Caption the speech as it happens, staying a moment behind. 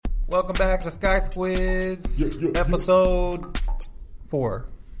Welcome back to Sky Squids, episode 4.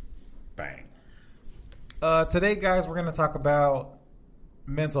 Bang. Today, guys, we're going to talk about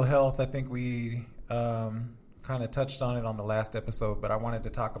mental health. I think we kind of touched on it on the last episode, but I wanted to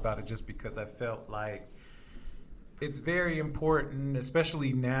talk about it just because I felt like it's very important,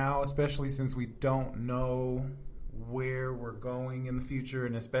 especially now, especially since we don't know where we're going in the future,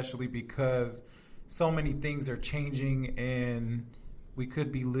 and especially because so many things are changing and we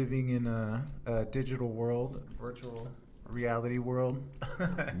could be living in a digital world, virtual reality world.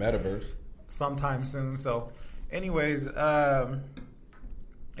 Metaverse. Sometime soon. So anyways,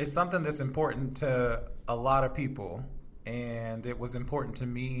 it's something that's important to a lot of people. And it was important to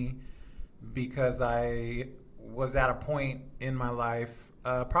me because I was at a point in my life,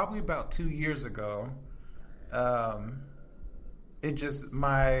 probably about 2 years ago.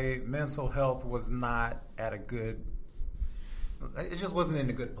 My mental health was not at a good, it just wasn't in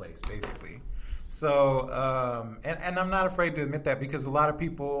a good place, basically. So, and I'm not afraid to admit that because a lot of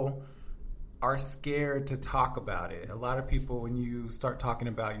people are scared to talk about it. A lot of people, when you start talking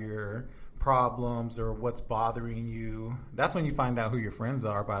about your problems or what's bothering you, that's when you find out who your friends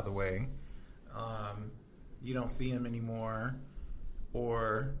are, by the way. You don't see them anymore,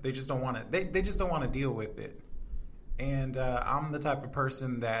 or they just don't want to, they just don't want to deal with it. And I'm the type of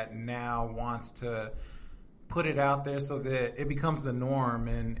person that now wants to put it out there so that it becomes the norm,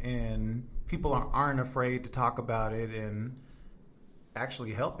 and people aren't afraid to talk about it and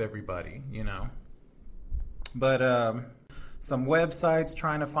actually help everybody, you know. But some websites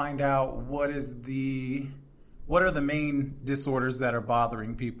trying to find out what are the main disorders that are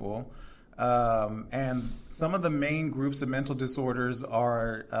bothering people. And some of the main groups of mental disorders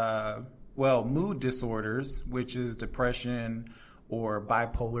are, mood disorders, which is depression or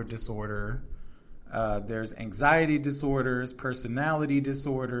bipolar disorder. There's anxiety disorders, personality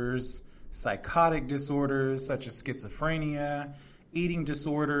disorders, psychotic disorders such as schizophrenia, eating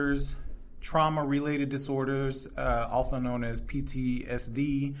disorders, trauma-related disorders, also known as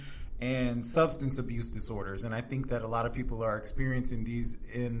PTSD, and substance abuse disorders. And I think that a lot of people are experiencing these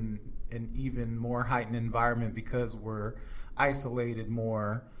in an even more heightened environment because we're isolated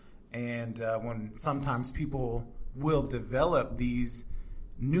more. And when sometimes people will develop these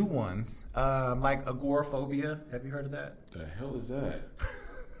new ones, like agoraphobia. Have you heard of that? The hell is that?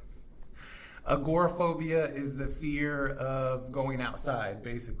 Agoraphobia is the fear of going outside,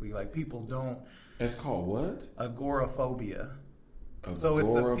 basically. Like, people don't... It's called what? Agoraphobia. So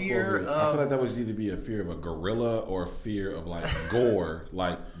it's the fear of... I feel like that would either be a fear of a gorilla or a fear of, like, gore,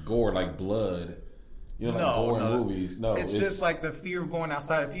 like blood. You know, like gore in movies. No, it's just like the fear of going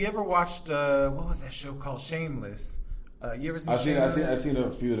outside. If you ever watched, what was that show called? Shameless. You ever seen Shameless? I've seen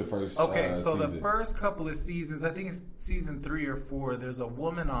a few of the first Okay, so season. the first couple of seasons, I think it's season 3 or 4, there's a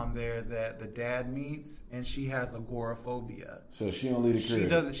woman on there that the dad meets, and she has agoraphobia. So she don't leave the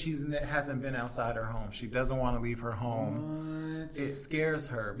crib? She hasn't been outside her home. She doesn't want to leave her home. What? It scares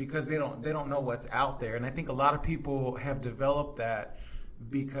her because they don't know what's out there. And I think a lot of people have developed that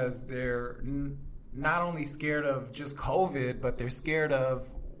because they're not only scared of just COVID, but they're scared of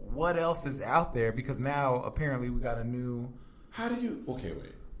what else is out there, because now apparently we got a new... How do you... Okay,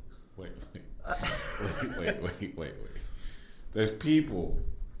 wait. Wait. There's people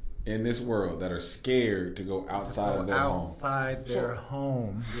in this world that are scared to go outside of their home. Outside their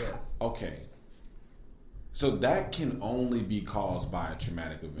home, yes. Okay. So that can only be caused by a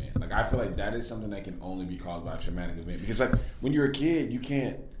traumatic event. Like, I feel like that is something that can only be caused by a traumatic event. Because, like, when you're a kid, you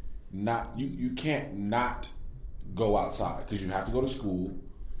can't not go outside because you have to go to school.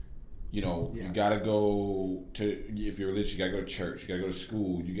 You know, You gotta go to, if you're religious, you gotta go to church, you gotta go to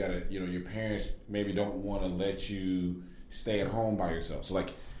school, you gotta, your parents maybe don't want to let you stay at home by yourself. So, like,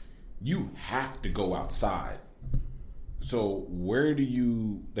 you have to go outside. So, where do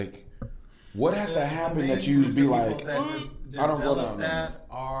you, like, what has to happen that you be like, I don't go down there? That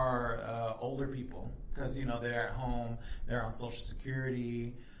are older people, because, they're at home, they're on Social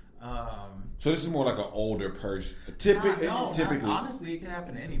Security. So this is more like an older person. Typically, honestly, it can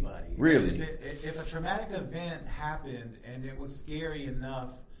happen to anybody. Really? If a traumatic event happened and it was scary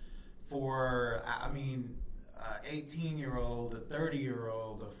enough for, 18-year-old, a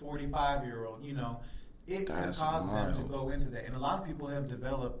 30-year-old, a 45-year-old, it can cause them to go into that. And a lot of people have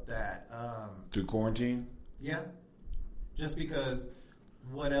developed that. Through quarantine? Yeah. Just because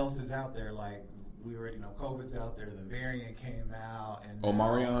what else is out there? Like, we already know COVID's out there. The variant came out, and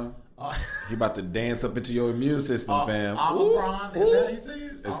Marion, he about to dance up into your immune system, fam. Omicron, is that how you say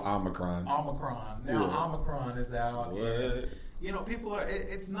it? It's Omicron. Omicron. Now Omicron is out. What? And, people are.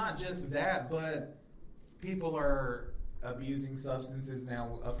 It's not just that, but people are abusing substances.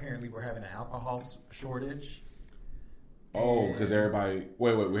 Now, apparently, we're having an alcohol shortage. Oh, because everybody...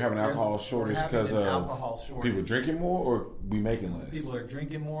 Wait, we're having alcohol shortage because of people drinking more, or we making less? People are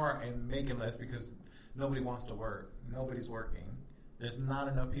drinking more and making less because nobody wants to work. Nobody's working. There's not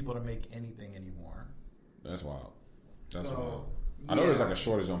enough people to make anything anymore. That's wild. That's wild. I know there's like a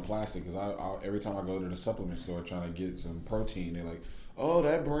shortage on plastic because I every time I go to the supplement store trying to get some protein, they're like, oh,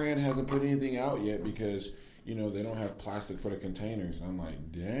 that brand hasn't put anything out yet because... they don't have plastic for the containers. And I'm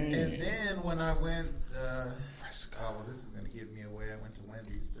like, dang. And then when I went, this is going to give me away. I went to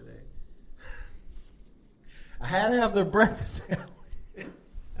Wendy's today. I had to have the breakfast sandwich.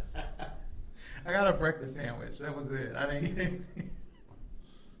 I got a breakfast sandwich. That was it. I didn't eat anything.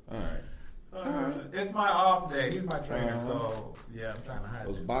 All right. It's my off day. He's my trainer, so yeah, I'm trying to hide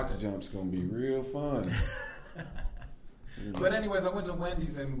those box jumps going to be real fun. But anyways, I went to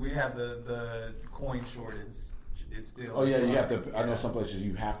Wendy's and we have the coin shortage is still. Oh yeah, you have to. I know some places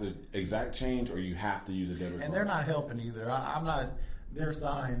you have to exact change or you have to use a debit card. And they're not helping either. I'm not. Their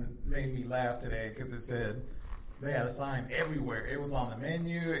sign made me laugh today because it said they had a sign everywhere. It was on the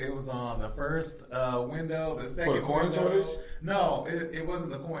menu. It was on the first window. The second for the coin window. shortage? No, it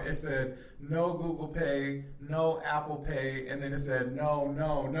wasn't the coin. It said no Google Pay, no Apple Pay, and then it said no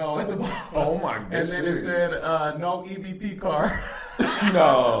at the bottom. Oh my goodness! And then it said no EBT card.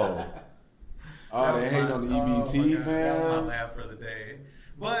 No. Oh, they hate on the EBT, fam. That was my laugh for the day.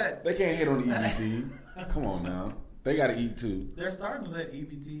 But they can't hate on the EBT. Come on now, they got to eat too. They're starting to let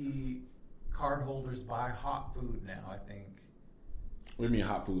EBT card holders buy hot food now, I think. What do you mean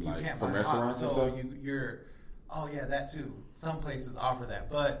hot food? Like from restaurants and stuff? Oh yeah, that too. Some places offer that,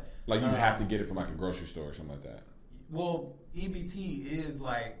 but like you have to get it from like a grocery store or something like that. Well, EBT is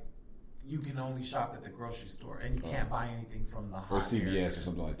like you can only shop at the grocery store, and you can't buy anything from the hot or CVS area. or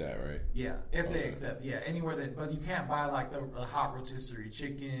something like that, right? Yeah, if they accept. Yeah, anywhere that, but you can't buy like the hot rotisserie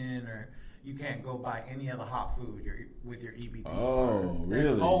chicken, or you can't go buy any other hot food with your EBT. Oh, card. really?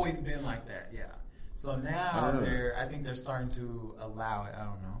 It's always been like that. Yeah. So now I think they're starting to allow it. I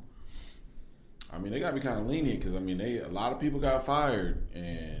don't know. I mean, they gotta be kind of lenient because a lot of people got fired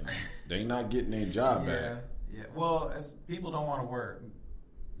and they not getting their job back. Yeah. Well, people don't want to work.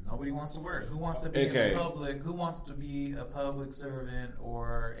 Nobody wants to work. Who wants to be in public? Who wants to be a public servant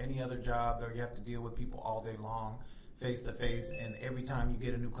or any other job where you have to deal with people all day long, face to face, and every time you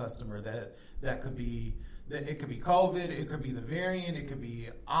get a new customer, that could be it could be COVID, it could be the variant, it could be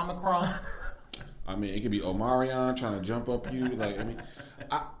Omicron. I mean, it could be Omarion trying to jump up you. Like, I mean,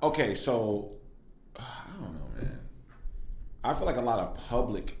 so I don't know, man. I feel like a lot of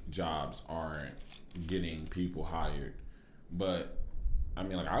public jobs aren't getting people hired, but I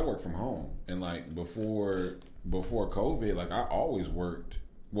mean, like I work from home, and like before COVID, like I always worked.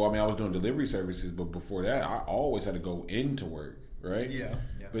 Well, I mean, I was doing delivery services, but before that, I always had to go into work, right? Yeah.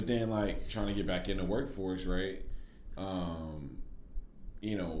 But then, like trying to get back in the workforce, right?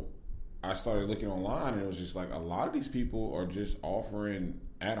 I started looking online, and it was just like a lot of these people are just offering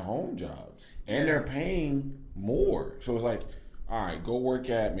at-home jobs, and they're paying more. So it's like, all right, go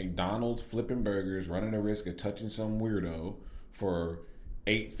work at McDonald's flipping burgers, running the risk of touching some weirdo for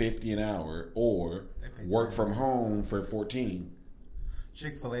 $8.50 an hour, or work from home for $14.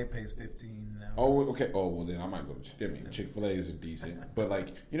 Chick-fil-A pays $15 an hour. Oh, okay. Oh, well then I might go to Chick-fil-A is decent, but like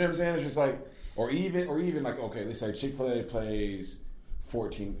you know what I'm saying? It's just like, or even like okay, let's say Chick-fil-A plays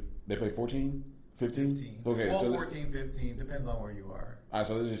 14. They pay 14, 15. Okay, well, so 14, 15 depends on where you are. All right,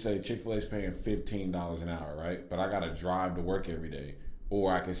 so let's just say Chick-fil-A is paying $15 an hour, right? But I got to drive to work every day,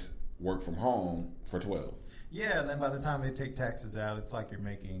 or I can work from home for $12. Yeah, and then by the time they take taxes out, it's like you're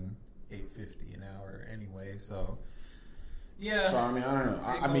making $8.50 an hour anyway. So, yeah. So I mean, I don't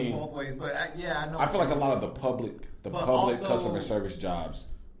know. It goes both ways, but I know. I feel like a lot of the public also, customer service jobs.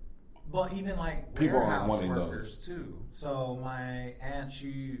 But even like people warehouse workers too. So my aunt,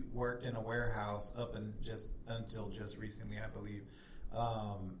 she worked in a warehouse until just recently, I believe.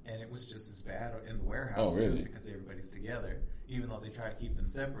 And it was just as bad in the warehouse too, because everybody's together. Even though they try to keep them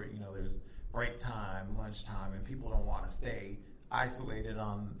separate, there's break time, lunch time, and people don't want to stay isolated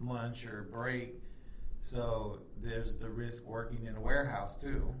on lunch or break. So there's the risk working in a warehouse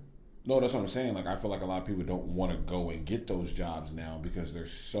too. No, that's what I'm saying. Like, I feel like a lot of people don't want to go and get those jobs now because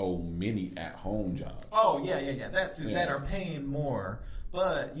there's so many at-home jobs. Oh, yeah. That too. Yeah. That are paying more.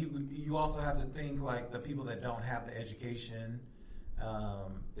 But you also have to think, like, the people that don't have the education,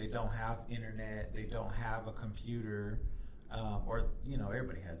 they don't have internet, they don't have a computer, or,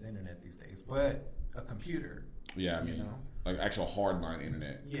 everybody has internet these days, but a computer. Yeah, I mean, like actual hardline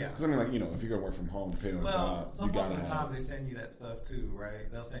internet. Yeah. Because I mean, like, if you're gonna work from home, depending on the job, so most of the time they send you that stuff too,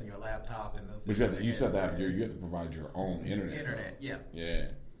 right? They'll send you a laptop and they'll send you still have to you have to provide your own internet. Yeah. Yeah.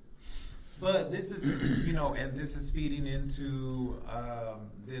 But this is, and this is feeding into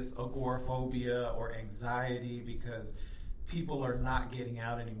this agoraphobia or anxiety because people are not getting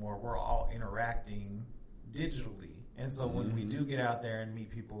out anymore. We're all interacting digitally. And so when we do get out there and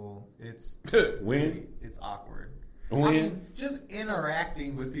meet people, it's it's awkward. When? I mean, just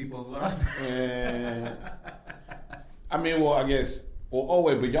interacting with people is what I'm saying. I mean, well, I guess. Well, oh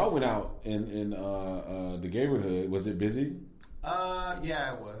wait, but y'all went out in the neighborhood. Was it busy?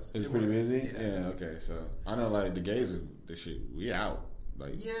 Yeah, it was. It was pretty busy. Yeah. Okay. So I know, like, the gays are the shit. We out.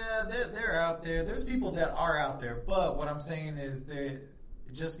 Like, yeah, they're out there. There's people that are out there, but what I'm saying is that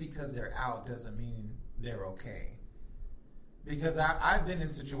just because they're out doesn't mean they're okay. Because I've been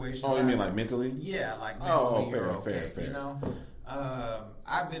in situations. Oh, you mean like mentally? Yeah, like mentally. Fair.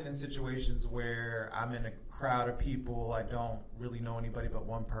 I've been in situations where I'm in a crowd of people. I don't really know anybody but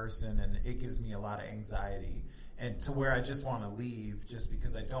one person, and it gives me a lot of anxiety. And to where I just want to leave, just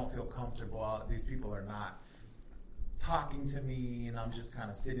because I don't feel comfortable. These people are not talking to me, and I'm just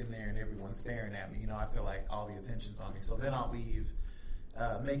kind of sitting there, and everyone's staring at me. I feel like all the attention's on me. So then I'll leave,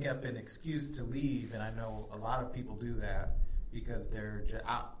 make up an excuse to leave, and I know a lot of people do that. Because they're just,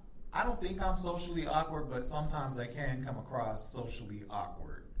 I don't think I'm socially awkward, but sometimes I can come across socially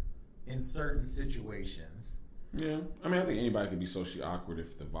awkward in certain situations. Yeah. I mean, I think anybody can be socially awkward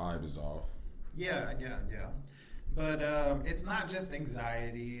if the vibe is off. Yeah. But it's not just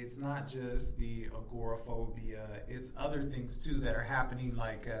anxiety. It's not just the agoraphobia. It's other things, too, that are happening.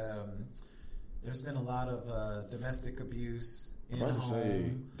 Like there's been a lot of domestic abuse. I'm about to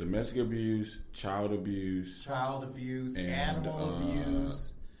say domestic abuse, child abuse, and, animal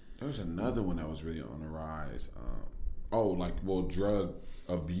abuse. There's another one that was really on the rise. Drug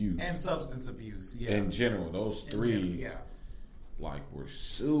abuse and substance abuse. Yeah, in general, those three, were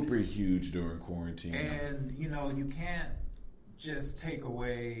super huge during quarantine. And you can't just take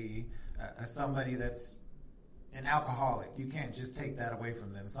away somebody that's an alcoholic. You can't just take that away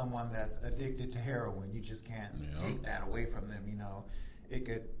from them. Someone that's addicted to heroin, you just can't take that away from them. It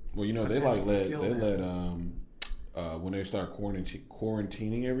could. Well, they let when they start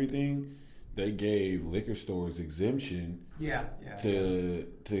quarantining everything, they gave liquor stores exemption. To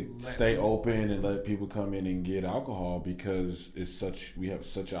stay open and let people come in and get alcohol because we have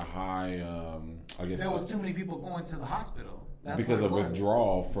such a high. I guess there was too many people going to the hospital. That's because of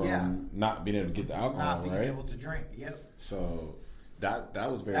withdrawal from not being able to get the alcohol, not being able to drink. Yep. So that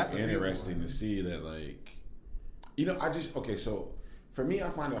was very interesting to see that, like, So for me, I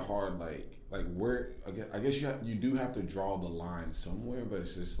find it hard, like where I guess you do have to draw the line somewhere, but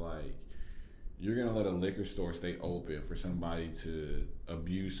it's just like you're gonna let a liquor store stay open for somebody to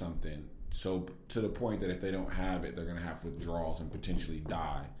abuse something, so to the point that if they don't have it, they're gonna have withdrawals and potentially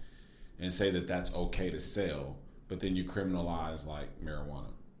die, and say that that's okay to sell. But then you criminalize, like,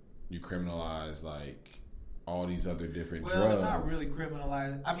 marijuana. You criminalize, like, all these other different drugs. Well, they're not really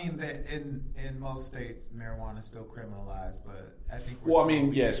criminalized. I mean, in most states, marijuana is still criminalized, but I think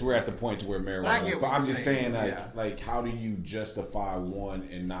yes, we're at the point to where marijuana. But I'm just saying, like, how do you justify one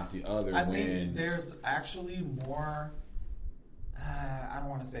and not the other? I think there's actually more. I don't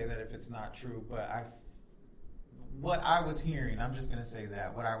want to say that if it's not true, but what I was hearing, I'm just going to say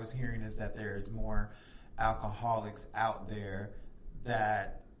that. What I was hearing is that there's more alcoholics out there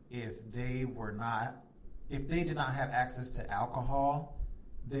that if they did not have access to alcohol,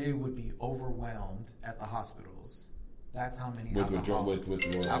 they would be overwhelmed at the hospitals. That's how many alcoholics.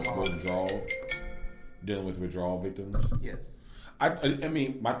 Withdrawal, dealing with withdrawal victims. Yes. I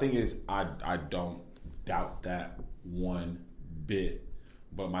mean, my thing is, I don't doubt that one bit,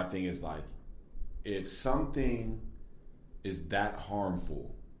 but my thing is, like, if something is that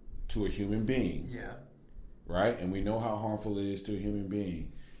harmful to a human being, right? And we know how harmful it is to a human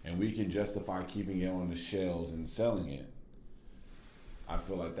being, and we can justify keeping it on the shelves and selling it. I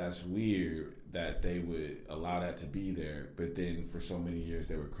feel like that's weird that they would allow that to be there, but then for so many years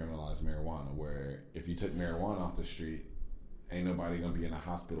they would criminalize marijuana, where if you took marijuana off the street, ain't nobody gonna be in a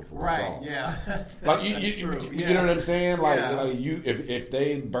hospital for withdrawal. Right? Yeah. Like you know what I'm saying? Like if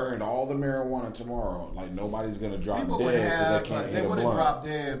they burned all the marijuana tomorrow, like nobody's gonna drop people dead because they can't hit a blunt. They wouldn't drop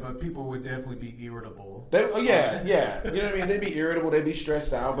dead, but people would definitely be irritable. You know what I mean? They'd be irritable, they'd be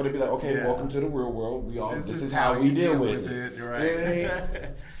stressed out, but it'd be like, okay, welcome to the real world. This is how we deal with it. Right?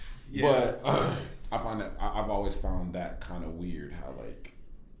 You know what I mean? But I find that I've always found that kind of weird. How, like,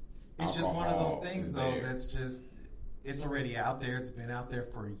 it's just one of those things, though. That's just. It's already out there. It's been out there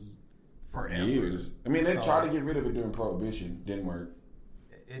forever. Years. I mean, they tried to get rid of it during Prohibition. Didn't work.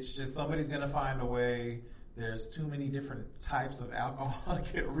 It's just somebody's going to find a way. There's too many different types of alcohol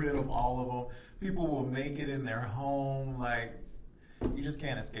to get rid of all of them. People will make it in their home. Like, you just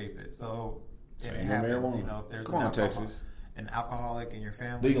can't escape it. So, and it happens, you know, if there's an alcoholic in your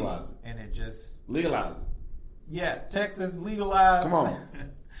family. Legalize it. And it just... Legalize it. Yeah, Texas legalized. Come on.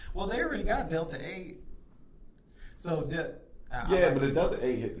 Well, they already got Delta 8. So, but the Delta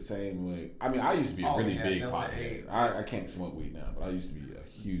 8 hit the same way. I mean, I used to be a really big pothead. I can't smoke weed now, but I used to be a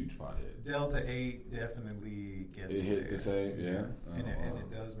huge pothead. Delta 8 definitely gets it hit the same, yeah. And it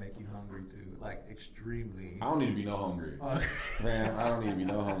does make you hungry too, like extremely. I don't need to be no hungry. Man, I don't need to be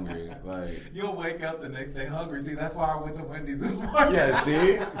no hungry. Like, you'll wake up the next day hungry. See, that's why I went to Wendy's this morning. Yeah,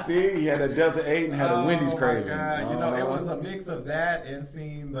 see, he had a Delta 8 and had a Wendy's craving. Oh my God. You know, it was a mix of that and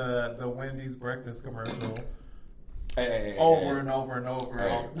seeing the Wendy's breakfast commercial over and over and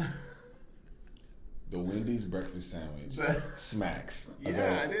over. The Wendy's breakfast sandwich smacks. Okay?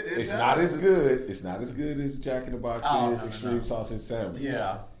 Yeah, it's not as good. It's not as good as Jack in the Box extreme sausage sandwich.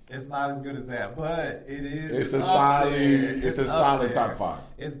 Yeah, it's not as good as that, but it is. It's a solid. It's a solid top 5.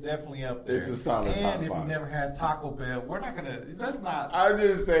 It's definitely up there. It's a solid top 5. And if you've never had Taco Bell, we're not gonna. That's not. I'm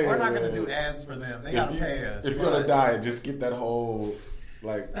just saying. We're not gonna do ads for them. They gotta pay us. If you're on a diet, just get that whole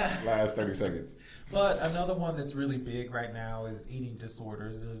last 30 seconds. But another one that's really big right now is eating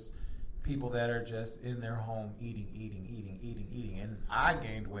disorders. There's people that are just in their home eating. And I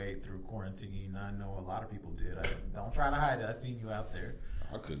gained weight through quarantine. I know a lot of people did. Don't try to hide it. I seen you out there.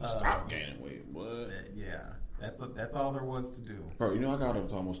 I couldn't stop gaining weight. What? Yeah, that's all there was to do. Bro, you know I got up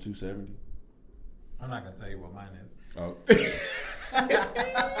to almost 270. I'm not gonna tell you what mine is. Oh.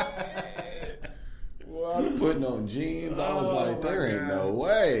 Well, I was putting on jeans. I was like, there ain't no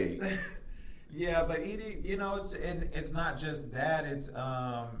way. Yeah, but eating, you know, it's not just that. It's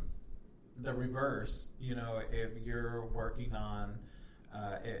the reverse. You know, if you're working on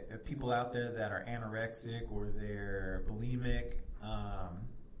if people out there that are anorexic or they're bulimic,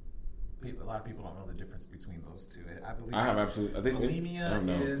 a lot of people don't know the difference between those two. I have absolutely. I think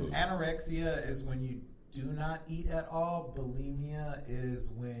bulimia is anorexia is when you do not eat at all. Bulimia is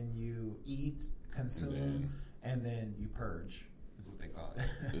when you eat, consume, and then you purge. Is what they call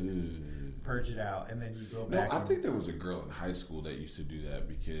it. Purge it out, and then you go back. I think there was a girl in high school that used to do that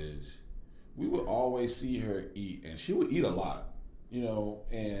because we would always see her eat, and she would eat a lot, you know.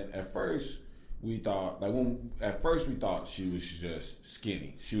 And at first we thought, she was just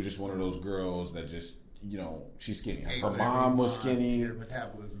skinny. She was just one of those girls that just, you know, she's skinny. Her mom was skinny. Her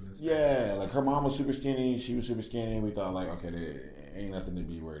metabolism is like her mom was super skinny. She was super skinny. We thought like, okay, there ain't nothing to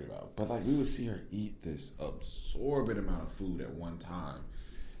be worried about. But like we would see her eat this absorbent amount of food at one time,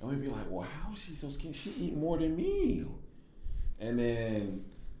 and we'd be like, well, how is she so skinny? She eat more than me. And then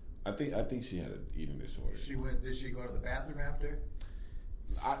I think she had an eating disorder. Did she go to the bathroom after?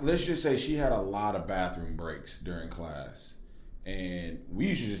 Let's just say she had a lot of bathroom breaks during class. And we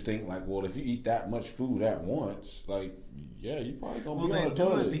usually just think like, well, if you eat that much food at once, like, yeah, you probably gonna be on the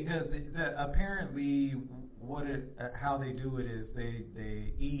toilet. It because apparently how they do it is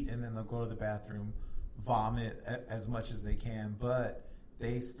they eat and then they'll go to the bathroom, vomit as much as they can, but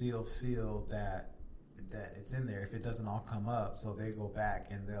they still feel that it's in there if it doesn't all come up. So they go back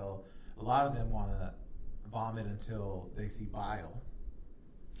and a lot of them want to vomit until they see bile.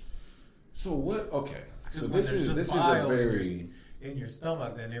 So what? Okay. So this is a very in your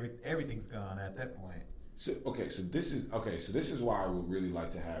stomach. Then everything's gone at that point. So this is why I would really like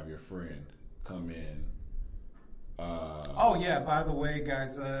to have your friend come in. Oh yeah. By the way,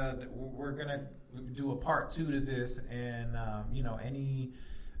 guys, we're gonna do a part 2 to this, and you know, any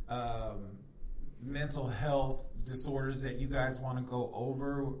mental health disorders that you guys want to go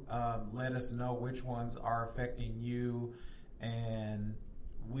over, let us know which ones are affecting you. And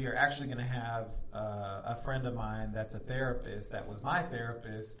we are actually going to have a friend of mine that's a therapist, that was my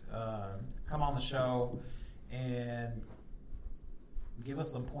therapist, come on the show and give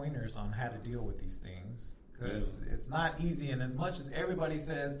us some pointers on how to deal with these things. Because it's not easy, and as much as everybody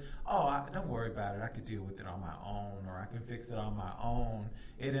says, don't worry about it, I could deal with it on my own, or I can fix it on my own,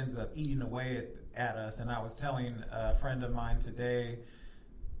 it ends up eating away at us. And I was telling a friend of mine today,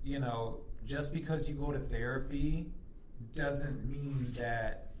 you know, just because you go to therapy doesn't mean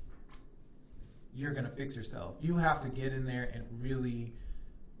that you're going to fix yourself. You have to get in there and really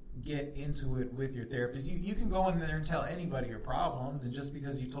get into it with your therapist. You can go in there and tell anybody your problems, and just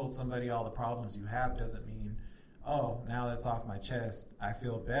because you told somebody all the problems you have doesn't mean, now that's off my chest, I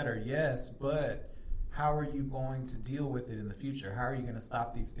feel better. Yes, but how are you going to deal with it in the future? How are you going to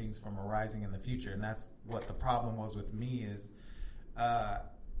stop these things from arising in the future? And that's what the problem was with me is I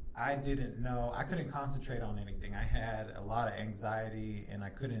I didn't know. I couldn't concentrate on anything. I had a lot of anxiety, and I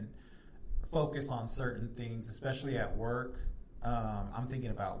couldn't focus on certain things, especially at work. I'm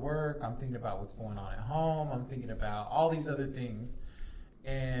thinking about work. I'm thinking about what's going on at home. I'm thinking about all these other things.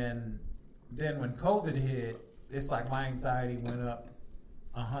 And then when COVID hit, it's like my anxiety went up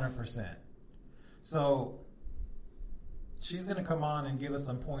 100%. So she's going to come on and give us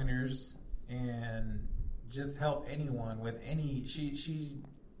some pointers and just help anyone with any. She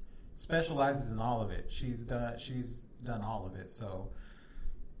specializes in all of it. She's done all of it. So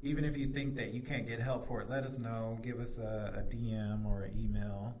even if you think that you can't get help for it, let us know. Give us a DM or an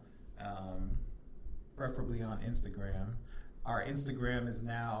email, preferably on Instagram. Our Instagram is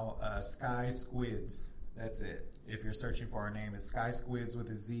now Sky Squids. That's it. If you're searching for our name, it's Sky Squids with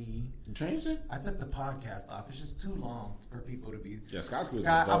a Z. You changed it? I took the podcast off. It's just too long for people to be. Yeah, Sky Squids.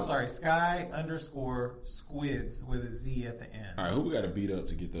 I'm sorry, Sky_Squids with a Z at the end. All right, who we got to beat up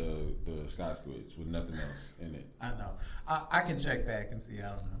to get the Sky Squids with nothing else in it? I know. I can check back and see. I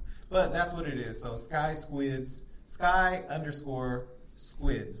don't know. But that's what it is. So Sky Squids, Sky_Squids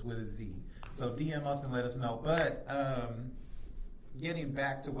with a Z. So DM us and let us know. But getting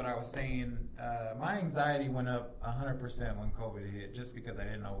back to what I was saying, my anxiety went up 100% when COVID hit, just because I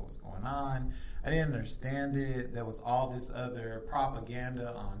didn't know what was going on. I didn't understand it. There was all this other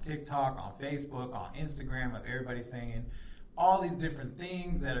propaganda on TikTok, on Facebook, on Instagram of everybody saying all these different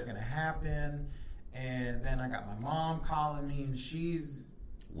things that are going to happen. And then I got my mom calling me, and she's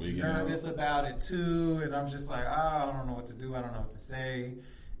nervous about it too. And I'm just like, I don't know what to do. I don't know what to say.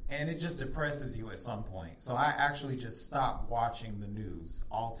 And it just depresses you at some point. So I actually just stopped watching the news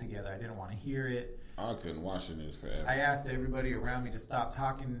altogether. I didn't want to hear it. I couldn't watch the news forever. I asked everybody around me to stop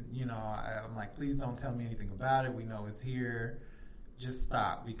talking. I'm like, please don't tell me anything about it. We know it's here. Just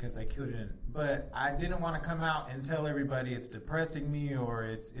stop, because I couldn't. But I didn't want to come out and tell everybody it's depressing me or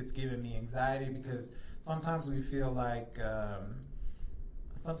it's giving me anxiety, because sometimes we feel like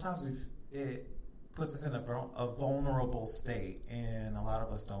it puts us in a vulnerable state, and a lot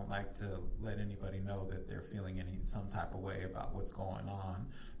of us don't like to let anybody know that they're feeling some type of way about what's going on,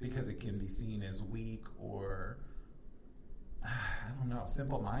 because it can be seen as weak or, I don't know,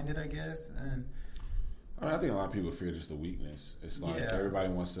 simple-minded, I guess. And I think a lot of people fear just the weakness. It's like everybody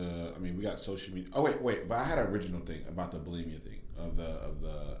wants to. I mean, we got social media. Oh wait, but I had an original thing about the bulimia thing of the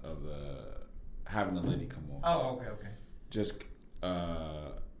having the lady come on. Oh, okay. Just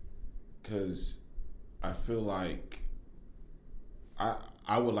because I feel like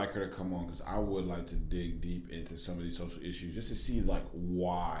I would like her to come on, because I would like to dig deep into some of these social issues, just to see like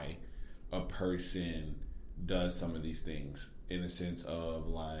why a person does some of these things, in a sense of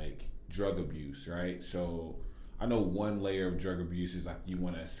like drug abuse, right? So I know one layer of drug abuse is like you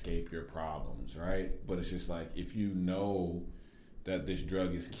want to escape your problems, right? But it's just like, if you know that this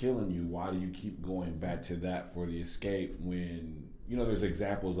drug is killing you, why do you keep going back to that for the escape, when there's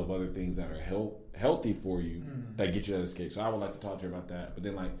examples of other things that are healthy for you that get you that escape? So I would like to talk to her about that. But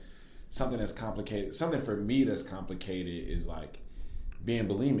then like something that's complicated, something for me that's complicated is like being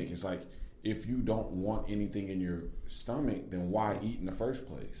bulimic. It's like, if you don't want anything in your stomach, then why eat in the first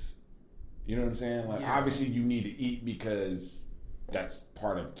place? You know what I'm saying? Like, obviously you need to eat because that's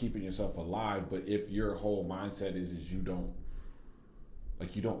part of keeping yourself alive. But if your whole mindset is you don't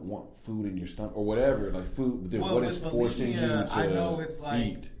want food in your stomach or whatever, like food, then what is forcing you to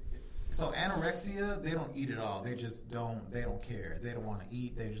eat? So anorexia, they don't eat at all. They just don't care. They don't want to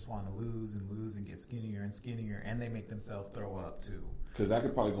eat. They just want to lose and get skinnier and skinnier, and they make themselves throw up too. Because that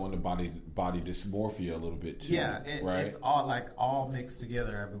could probably go into body dysmorphia a little bit too. Yeah, right? It's all mixed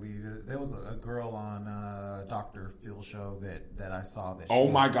together, I believe. There was a girl on Dr. Phil show that I saw that. Oh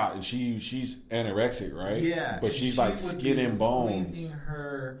my God, and she's anorexic, right? Yeah, but she's like skin and bones. Squeezing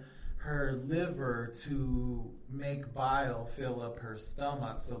her liver to make bile fill up her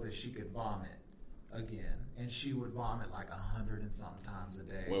stomach so that she could vomit again, and she would vomit like 100 and something times a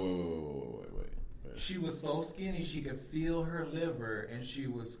day. Wait. She was so skinny she could feel her liver, and she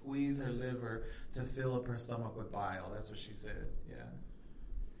would squeeze her liver to fill up her stomach with bile. That's what she said. Yeah.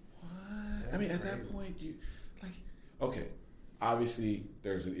 What? That's at that point, you like, okay, obviously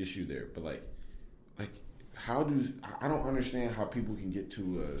there's an issue there, but like I don't understand how people can get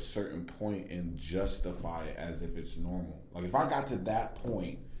to a certain point and justify it as if it's normal. Like, if I got to that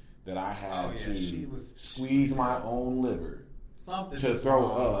point that I had to squeeze my own liver to throw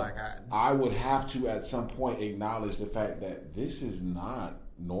up, I would have to at some point acknowledge the fact that this is not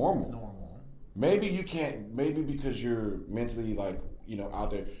normal. Maybe you can't, maybe because you're mentally out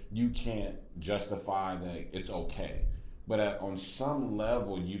there, you can't justify that it's okay. But on some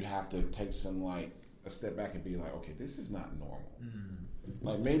level, you'd have to take some a step back and be like, okay, this is not normal.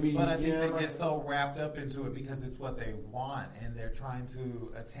 Like maybe, but I think they get so wrapped up into it because it's what they want and they're trying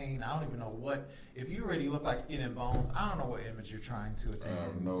to attain. I don't even know what. If you already look like skin and bones, I don't know what image you're trying to attain.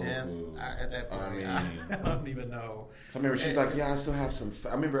 No Death. clue. At that point, I don't even know. So I remember she's like, "Yeah, I still have some."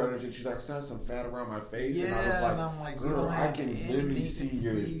 I remember she's like, "I still have some fat around my face," and I was like, and I'm like, "Girl, I can literally see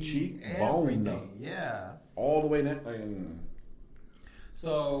your cheekbone, all the way down."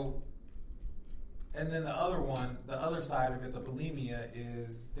 So. And then the other side of it, the bulimia,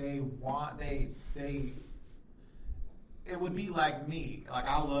 is it would be like me. Like,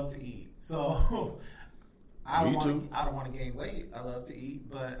 I love to eat. So I don't want to gain weight. I love to eat,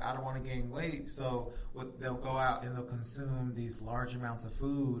 but I don't want to gain weight. So they'll go out and they'll consume these large amounts of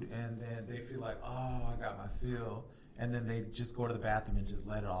food, and then they feel like, oh, I got my fill. And then they just go to the bathroom and just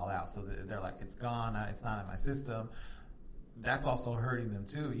let it all out. So they're like, it's gone. It's not in my system. That's also hurting them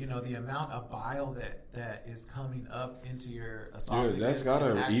too. You know, the amount of bile that is coming up into your esophagus. Yeah, that's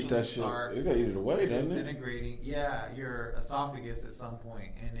gotta eat that shit. You gotta eat it away, doesn't it? Disintegrating. Yeah, your esophagus at some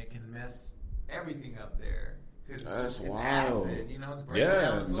point, and it can mess everything up there. That's wild. It's acid. You know, it's breaking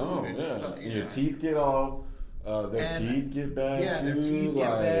down food. And your teeth get all. Their teeth get bad. Yeah, too. Their teeth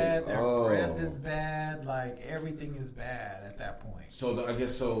get bad. Their breath is bad. Like, everything is bad at that point. So I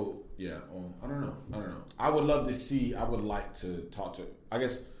guess so. Yeah. I don't know. I would love to see. I would like to talk to. I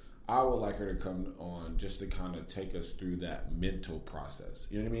guess I would like her to come on just to kind of take us through that mental process.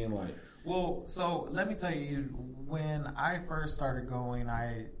 You know what I mean? Like. Well, so let me tell you. When I first started going,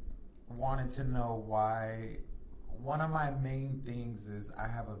 I wanted to know why. One of my main things is I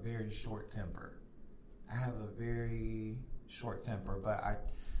have a very short temper. I have a very short temper,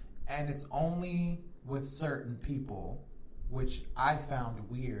 and it's only with certain people, which I found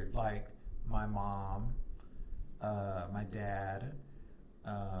weird, like my mom, my dad,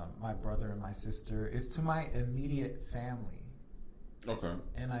 my brother and my sister. It's to my immediate family. Okay.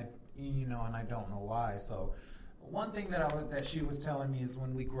 And I don't know why. So one thing that she was telling me is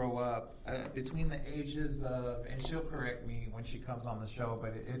when we grow up, between the ages of, and she'll correct me when she comes on the show,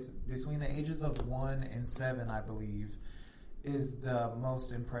 but it's between the ages of 1 and 7, I believe, is the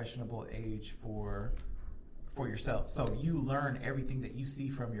most impressionable age for yourself. So you learn everything that you see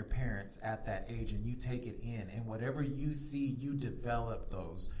from your parents at that age, and you take it in, and whatever you see, you develop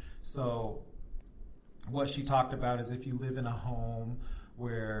those. So what she talked about is if you live in a home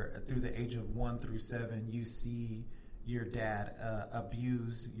where through the age of 1 through 7, you see your dad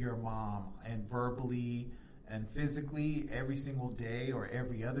abuse your mom, and verbally and physically every single day or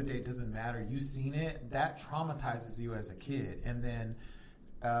every other day, doesn't matter, you've seen it, that traumatizes you as a kid. And then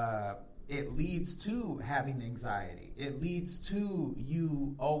it leads to having anxiety. It leads to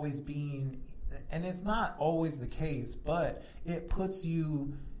you always being, and it's not always the case, but it puts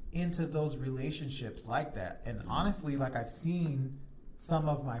you into those relationships like that. And honestly, like, I've seen some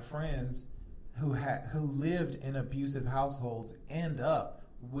of my friends who lived in abusive households end up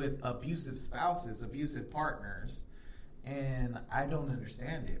with abusive spouses, abusive partners, and I don't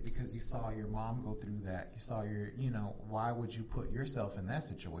understand it, because you saw your mom go through that. You saw why would you put yourself in that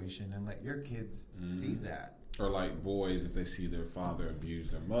situation and let your kids see that? Or like boys, if they see their father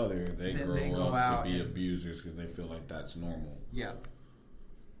abuse their mother, they grow up to be abusers because they feel like that's normal. Yeah.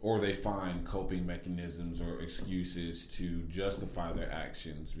 Or they find coping mechanisms or excuses to justify their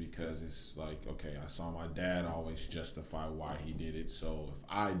actions, because it's like, okay, I saw my dad always justify why he did it, so if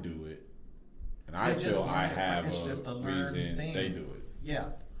I do it, and I feel I have a reason, they do it. Yeah.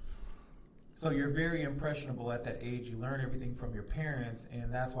 So you're very impressionable at that age. You learn everything from your parents,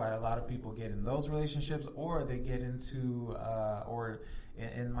 and that's why a lot of people get in those relationships, or they get into, or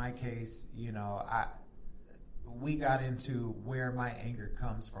in my case, we got into where my anger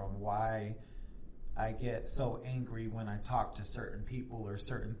comes from, why I get so angry when I talk to certain people or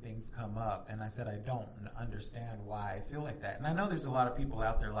certain things come up. And I said, I don't understand why I feel like that. And I know there's a lot of people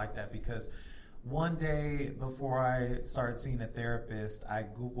out there like that, because one day before I started seeing a therapist, I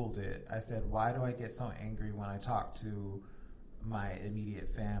Googled it. I said, why do I get so angry when I talk to my immediate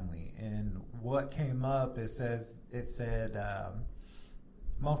family? And what came up, it said,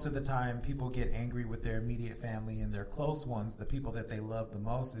 most of the time people get angry with their immediate family and their close ones, the people that they love the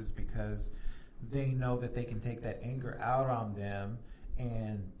most, is because they know that they can take that anger out on them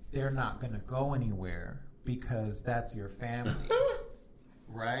and they're not going to go anywhere because that's your family.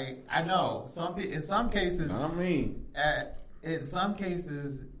 Right? I know. In some cases, not me. In some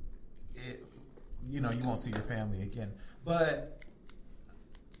cases, you won't see your family again. But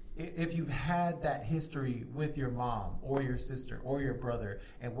if you've had that history with your mom or your sister or your brother,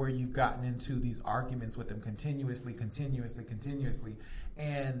 and where you've gotten into these arguments with them continuously,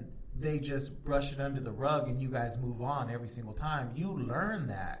 and they just brush it under the rug and you guys move on every single time. You learn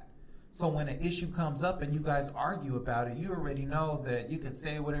that. So when an issue comes up and you guys argue about it, you already know that you can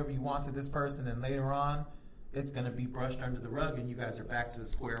say whatever you want to this person, and later on, it's going to be brushed under the rug, and you guys are back to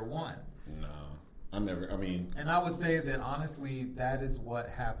square one. No, And I would say that honestly, that is what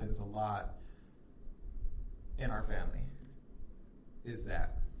happens a lot in our family. Is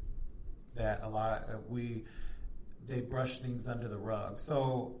that a lot of they brush things under the rug.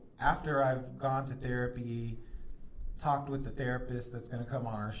 So after I've gone to therapy, talked with the therapist that's going to come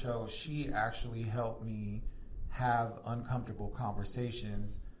on our show, she actually helped me have uncomfortable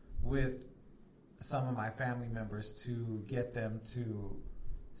conversations with some of my family members to get them to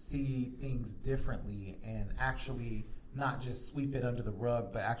see things differently and actually not just sweep it under the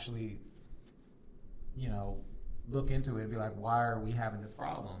rug, but actually, look into it and be like, why are we having this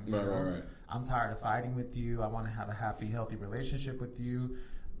problem? Right. I'm tired of fighting with you. I want to have a happy, healthy relationship with you.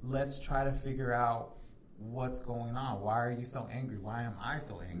 Let's try to figure out what's going on. Why are you so angry? Why am I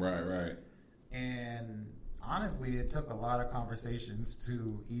so angry? Right. And honestly, it took a lot of conversations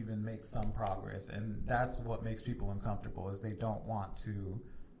to even make some progress. And that's what makes people uncomfortable, is they don't want to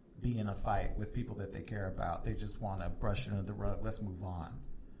be in a fight with people that they care about. They just want to brush it under the rug. Let's move on.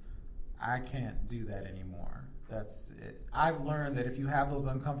 I can't do that anymore. That's it. I've learned that if you have those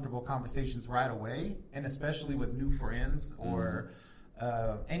uncomfortable conversations right away, and especially with new friends or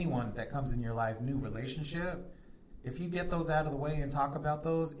anyone that comes in your life, new relationship, if you get those out of the way and talk about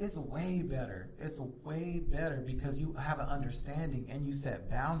those, it's way better. It's way better because you have an understanding and you set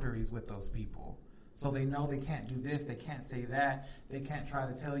boundaries with those people. So they know they can't do this, they can't say that, they can't try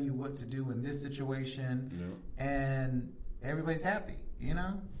to tell you what to do in this situation, and everybody's happy,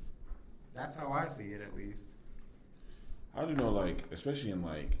 That's how I see it, at least. How do you know, especially in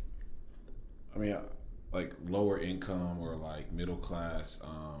lower income or middle class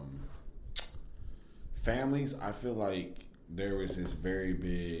families, I feel like there was this very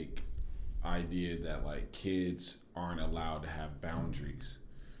big idea that kids aren't allowed to have boundaries.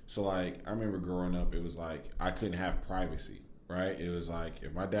 So I remember growing up, it was I couldn't have privacy, right? It was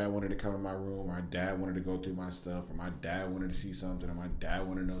if my dad wanted to come in my room, my dad wanted to go through my stuff, or my dad wanted to see something, or my dad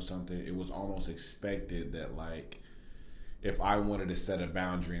wanted to know something, it was almost expected that if I wanted to set a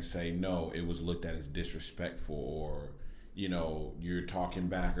boundary and say no, it was looked at as disrespectful, or you're talking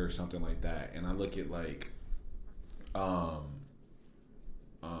back or something like that. And I look at because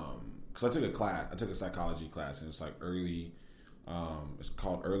I took a psychology class, and it's early, it's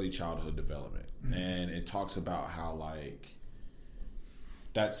called early childhood development, and it talks about how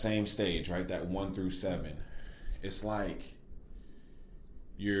that same stage, right, that 1 through 7, it's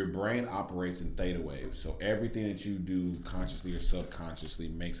your brain operates in theta waves. So everything that you do consciously or subconsciously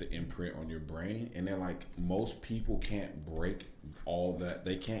makes an imprint on your brain. And then most people can't break all that.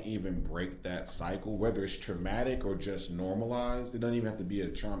 They can't even break that cycle, whether it's traumatic or just normalized. It doesn't even have to be a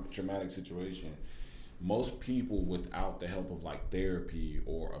traumatic situation. Most people, without the help of therapy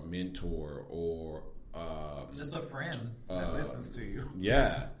or a mentor or just a friend that listens to you.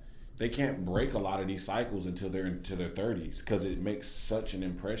 Yeah. They can't break a lot of these cycles until they're into their 30s, because it makes such an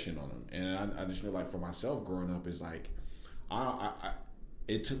impression on them. And I just know, for myself growing up, is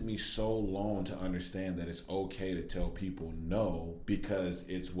it took me so long to understand that it's okay to tell people no, because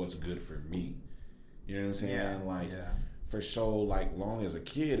it's what's good for me. You know what I'm saying? For so long as a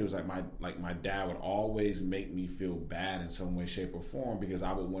kid, it was my dad would always make me feel bad in some way, shape, or form, because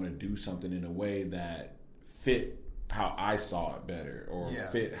I would want to do something in a way that fit how I saw it better, or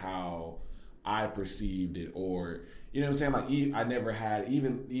fit how I perceived it, or you know what I'm saying. I never had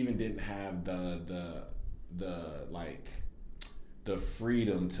even didn't have the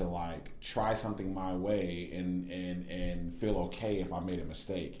freedom to try something my way and feel okay if I made a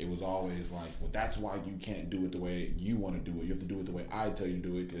mistake. It was always well, that's why you can't do it the way you want to do it. You have to do it the way I tell you to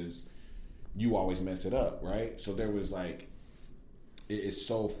do it, because you always mess it up, right? So there was it's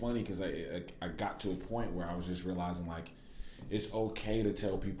so funny, because I got to a point where I was just realizing it's okay to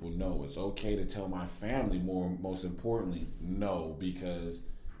tell people no. It's okay to tell my family, most importantly, no, because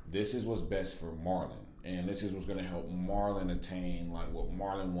this is what's best for Marlon, and this is what's going to help Marlon attain what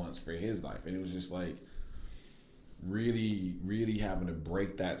Marlon wants for his life. And it was just really, really having to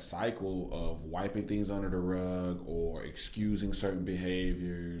break that cycle of wiping things under the rug, or excusing certain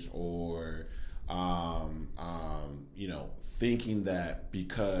behaviors, or thinking that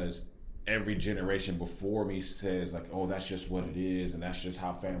because every generation before me says oh, that's just what it is, and that's just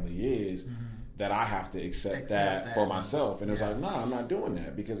how family is, that I have to accept that for myself. And it's nah, I'm not doing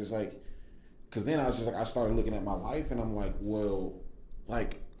that, because it's because then I was just I started looking at my life, and I'm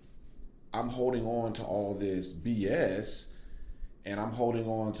I'm holding on to all this BS, and I'm holding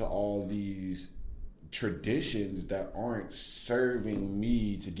on to all these traditions that aren't serving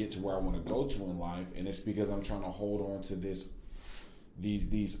me to get to where I want to go to in life, and it's because I'm trying to hold on to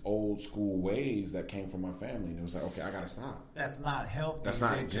these old school ways that came from my family, and it was like, okay, I gotta stop. That's not healthy. That's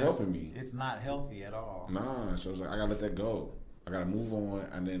not helping me. It's not healthy at all. Nah, so it's like I gotta let that go. I gotta move on,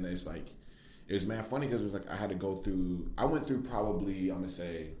 and then it's like it was mad funny because it was like I had to go through. I went through probably I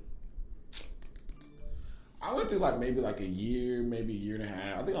went through like maybe like a year, maybe a year and a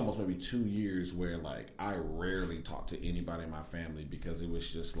half. I think almost maybe 2 years where like I rarely talked to anybody in my family because it was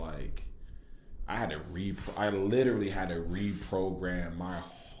just like I literally had to reprogram my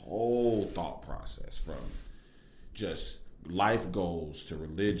whole thought process from just life goals to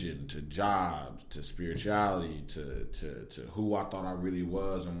religion to jobs to spirituality to who I thought I really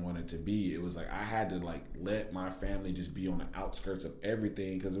was and wanted to be. It was like I had to like let my family just be on the outskirts of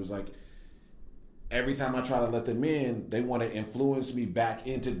everything because it was like every time I try to let them in, they want to influence me back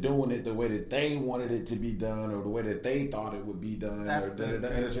into doing it the way that they wanted it to be done or the way that they thought it would be done. And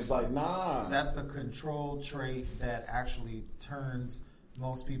it's just like, nah. That's the control trait that actually turns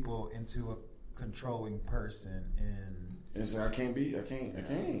most people into a controlling person. And so I can't do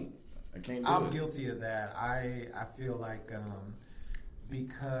I'm it. guilty of that. I feel like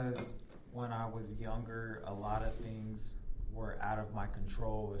because when I was younger, a lot of things were out of my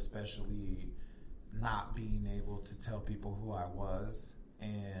control, especially not being able to tell people who I was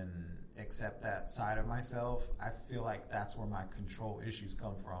and accept that side of myself. I feel like that's where my control issues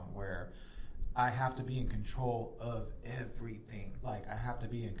come from, where I have to be in control of everything. Like I have to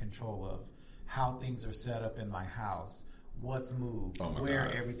be in control of how things are set up in my house, what's moved, where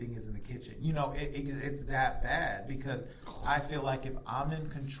everything is in the kitchen. You know, it's that bad because I feel like if I'm in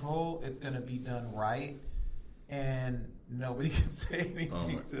control, it's going to be done right and nobody can say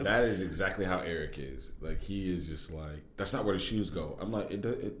anything to that is exactly how Eric is. Like he is just like, that's not where the shoes go. I'm like,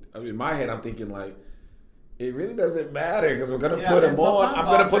 in my head, I'm thinking like, it really doesn't matter because we're gonna put them on. I'm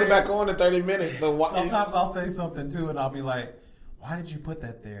gonna put it back on in 30 minutes. So sometimes I'll say something too, and I'll be like, "Why did you put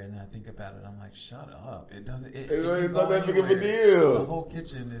that there?" And then I think about it. I'm like, "Shut up! It doesn't. It's not that big of a deal. The whole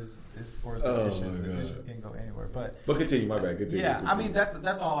kitchen is for the dishes. The dishes can't go anywhere." But continue. My bad. Continue. Yeah, I mean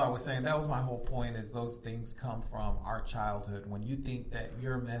that's all I was saying. That was my whole point. Is those things come from our childhood when you think that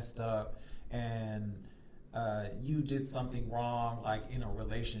you're messed up and you did something wrong, like in a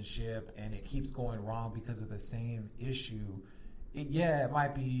relationship, and it keeps going wrong because of the same issue. It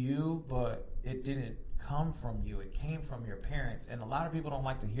might be you, but it didn't come from you. It came from your parents. And a lot of people don't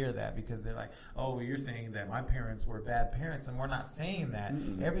like to hear that because they're like, oh, well, you're saying that my parents were bad parents. And we're not saying that.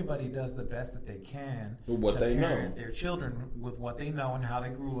 Mm-mm. Everybody does the best that they can with what they know. Their children with what they know and how they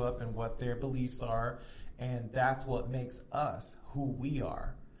grew up and what their beliefs are. And that's what makes us who we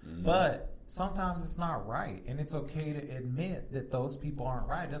are. Mm-hmm. But sometimes it's not right. And it's okay to admit that those people aren't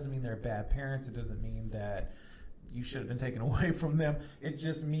right. It doesn't mean they're bad parents. It doesn't mean that you should have been taken away from them. It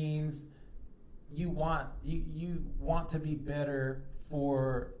just means you want to be better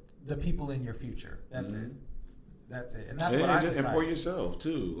for the people in your future. That's it. That's it. And that's what I decided. And for yourself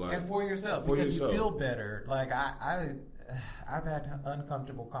too. Like, and for yourself because you feel better. Like I've had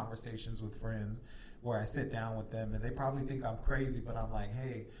uncomfortable conversations with friends where I sit down with them and they probably think I'm crazy, but I'm like,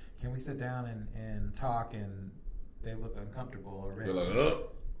 hey, can we sit down and talk? And they look uncomfortable already. They're like,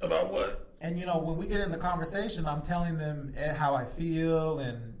 about what? And, when we get in the conversation, I'm telling them how I feel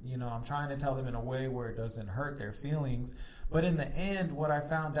and, I'm trying to tell them in a way where it doesn't hurt their feelings. But in the end, what I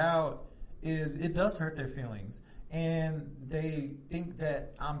found out is it does hurt their feelings. And they think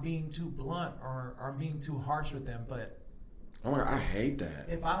that I'm being too blunt or I'm being too harsh with them. But oh my God, I hate that.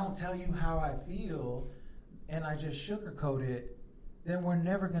 If I don't tell you how I feel and I just sugarcoat it, then we're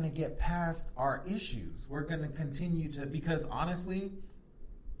never going to get past our issues. We're going to continue to, because honestly,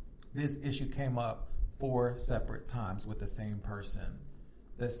 this issue came up 4 separate times with the same person.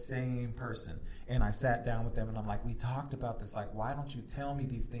 And I sat down with them and I'm like, we talked about this. Like, why don't you tell me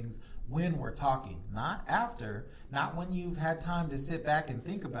these things when we're talking? Not after, not when you've had time to sit back and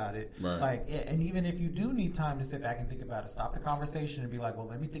think about it. Right. Like, and even if you do need time to sit back and think about it, stop the conversation and be like, well,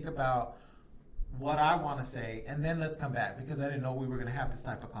 let me think about what I want to say, and then let's come back, because I didn't know we were going to have this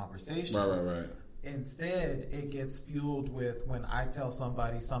type of conversation. Right. Instead, it gets fueled with when I tell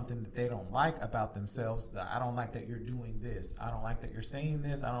somebody something that they don't like about themselves. That I don't like that you're doing this. I don't like that you're saying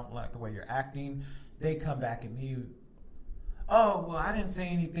this. I don't like the way you're acting. They come back at me. Oh, well, I didn't say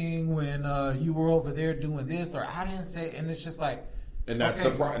anything when you were over there doing this, or I didn't say. And it's just like, and that's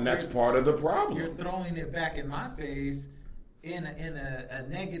and that's part of the problem. You're throwing it back in my face in a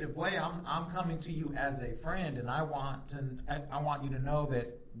negative way. I'm coming to you as a friend, and I want you to know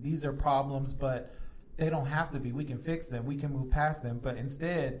that these are problems, but They don't have to be. We can fix them. We can move past them. But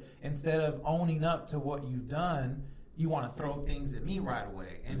instead of owning up to what you've done, you want to throw things at me right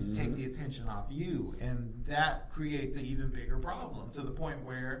away and take the attention off you. And that creates an even bigger problem to the point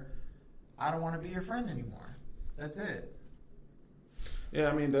where I don't want to be your friend anymore. That's it. Yeah,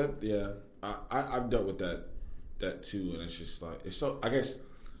 I mean, I've dealt with that too. And it's just like, it's so, I guess,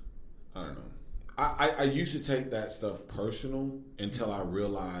 I don't know. I used to take that stuff personal until I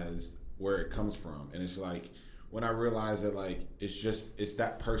realized where it comes from. And it's like, when I realized that, like, it's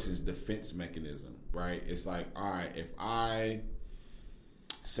that person's defense mechanism, right? It's like, all right, if I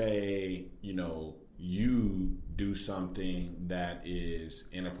say, you do something that is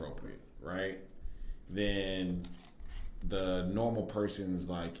inappropriate, right? Then the normal person's,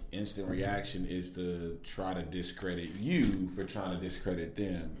 like, instant reaction is to try to discredit you for trying to discredit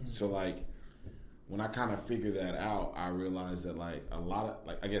them. So, like, when I kind of figure that out, I realize that, like, a lot of,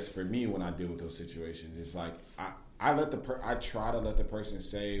 like, I guess for me, when I deal with those situations, it's like I try to let the person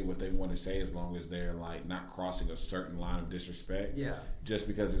say what they want to say, as long as they're, like, not crossing a certain line of disrespect. Yeah. Just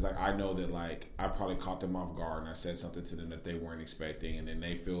because it's like, I know that, like, I probably caught them off guard and I said something to them that they weren't expecting, and then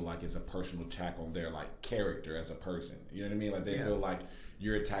they feel like it's a personal attack on their, like, character as a person. You know what I mean? Like, they feel like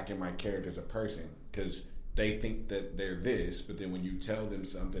you're attacking my character as a person because they think that they're this, but then when you tell them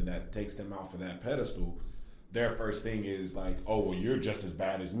something that takes them off of that pedestal, their first thing is like, oh, well, you're just as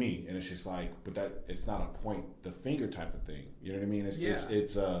bad as me. And it's just like, but it's not a point the finger type of thing. You know what I mean?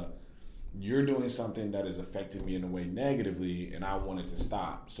 It's you're doing something that is affecting me in a way negatively, and I want it to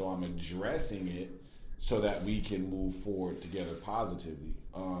stop. So I'm addressing it so that we can move forward together positively.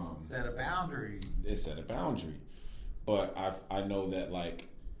 Set a boundary. It's set a boundary. But I know that, like,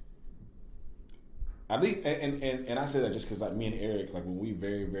 at least, and I say that just because, like, me and Eric, like, when we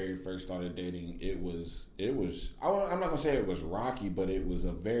very, very first started dating, it was I'm not gonna say it was rocky, but it was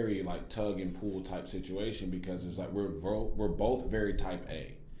a very, like, tug and pull type situation, because it's like we're both very type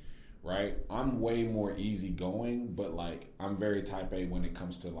A, right? I'm way more easygoing, but, like, I'm very type A when it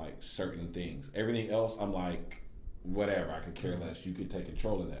comes to, like, certain things. Everything else, I'm like, whatever, I could care less. You could take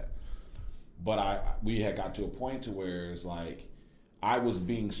control of that. But we had got to a point to where it's like, I was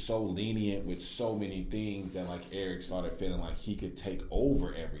being so lenient with so many things that, like, Eric started feeling like he could take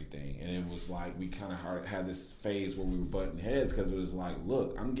over everything. And it was like, we kind of had this phase where we were butting heads, because it was like,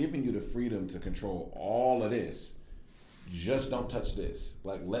 look, I'm giving you the freedom to control all of this. Just don't touch this.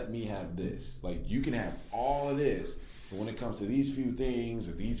 Like, let me have this. Like, you can have all of this. But when it comes to these few things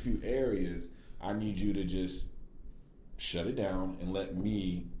or these few areas, I need you to just shut it down and let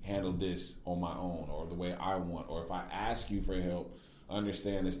me handle this on my own, or the way I want. Or if I ask you for help,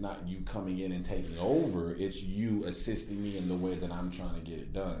 understand it's not you coming in and taking over, it's you assisting me in the way that I'm trying to get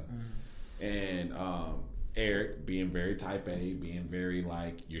it done. And Eric, being very type A, being very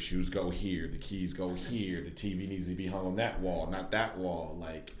like, your shoes go here, the keys go here, the TV needs to be hung on that wall, not that wall.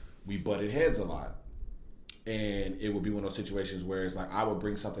 Like, we butted heads a lot. And it would be one of those situations where it's like, I would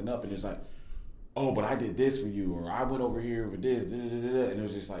bring something up and it's like, oh, but I did this for you, or I went over here for this, and it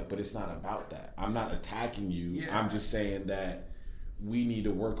was just like, but it's not about that. I'm not attacking you. Yeah. I'm just saying that we need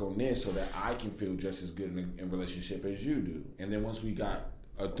to work on this so that I can feel just as good in relationship as you do. And then once we got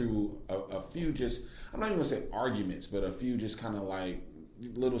through a few, just, I'm not even going to say arguments, but a few just kind of like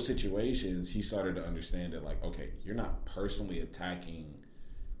little situations, he started to understand that, like, okay, you're not personally attacking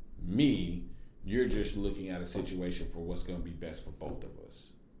me. You're just looking at a situation for what's going to be best for both of us.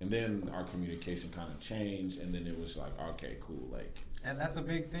 And then our communication kind of changed, and then it was like, okay, cool, like. And that's a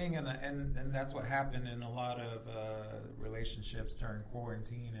big thing, and that's what happened in a lot of relationships during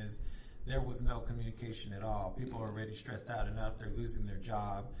quarantine. Is there was no communication at all. People are already stressed out enough. They're losing their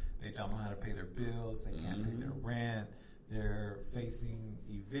job. They don't know how to pay their bills. They can't pay their rent. They're facing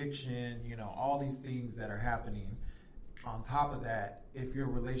eviction. All these things that are happening. On top of that, if your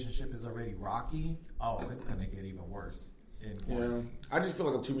relationship is already rocky, it's going to get even worse. Yeah, I just feel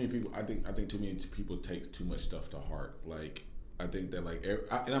like too many people. I think too many people take too much stuff to heart. Like, I think that, like,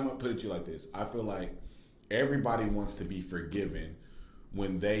 and I'm gonna put it to you like this. I feel like everybody wants to be forgiven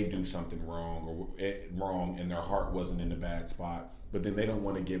when they do something wrong and their heart wasn't in a bad spot. But then they don't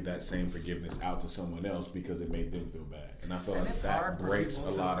want to give that same forgiveness out to someone else because it made them feel bad. And I feel like that breaks a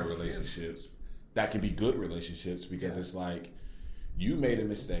lot of relationships. That can be good relationships because it's like, you made a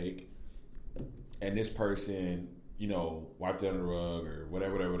mistake, and this person, wiped it under the rug or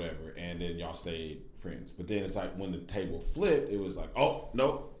whatever, and then y'all stayed friends. But then it's like, when the table flipped, it was like, oh,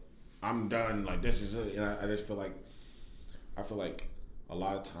 nope, I'm done. Like, this is it. And I just feel like, a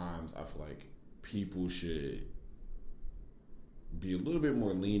lot of times, I feel like people should be a little bit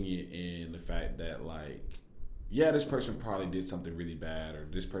more lenient in the fact that, like, yeah, this person probably did something really bad, or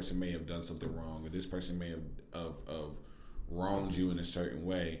this person may have done something wrong, or this person may have wronged you in a certain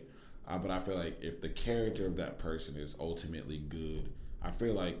way. But I feel like if the character of that person is ultimately good, I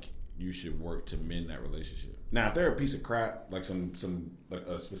feel like you should work to mend that relationship. Now, if they're a piece of crap, like like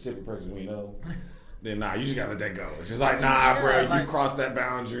a specific person we know, then you just gotta let that go. It's just like, bro, you crossed that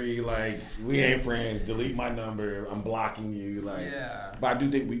boundary. Like, we ain't friends. Delete my number. I'm blocking you. Like, but I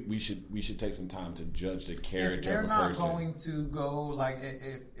do think we should take some time to judge the character of a person. They're not going to go like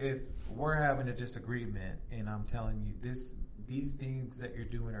if we're having a disagreement and I'm telling you these things that you're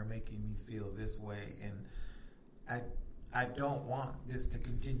doing are making me feel this way, and I don't want this to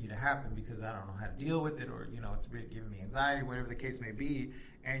continue to happen because I don't know how to deal with it, or it's giving me anxiety, whatever the case may be,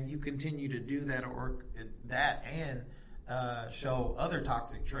 and you continue to do that and show other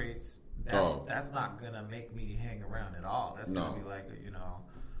toxic traits. That's not gonna make me hang around at all. That's gonna be like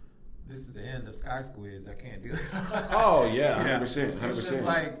this is the end of Sky Squids. I can't do that. Oh yeah, 100%. It's just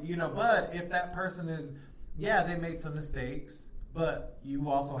like but if that person is. Yeah, they made some mistakes, but you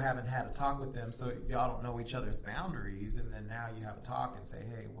also haven't had a talk with them, so y'all don't know each other's boundaries, and then now you have a talk and say,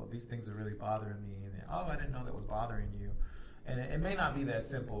 hey, well, these things are really bothering me, and then, I didn't know that was bothering you. And it may not be that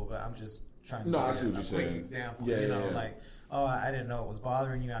simple, but I'm just trying to give a quick example. Like, I didn't know it was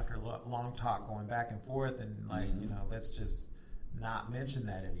bothering you after a long talk going back and forth, and let's just not mention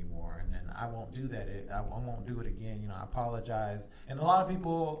that anymore, and then I won't do that. I won't do it again. I apologize. And a lot of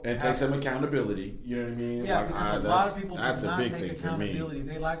people take some accountability. You know what I mean? Yeah, because a lot of people do not take accountability.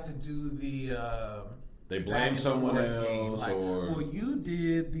 They like to do the they blame someone else game. Like, well, you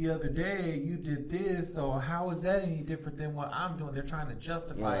did the other day. You did this. So how is that any different than what I'm doing? They're trying to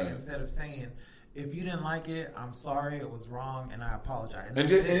justify it instead of saying, if you didn't like it, I'm sorry, it was wrong, and I apologize. And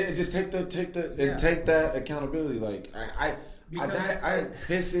just take that accountability. Like that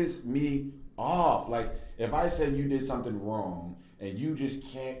pisses me off. Like, if I say you did something wrong and you just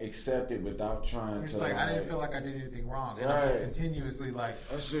can't accept it without trying it's to. Like, I didn't feel like I did anything wrong, and I'm just continuously like,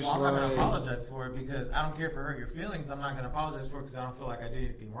 I'm not going to apologize for it because I don't care if it hurt your feelings. I'm not going to apologize for it because I don't feel like I did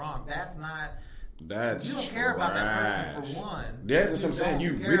anything wrong. You don't care about that person for one. Yeah, that's what I'm saying.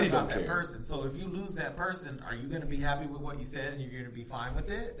 You really don't care about that person. So if you lose that person, are you going to be happy with what you said and you're going to be fine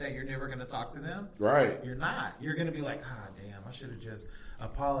with it? That you're never going to talk to them? Right. You're not. You're going to be like, damn, I should have just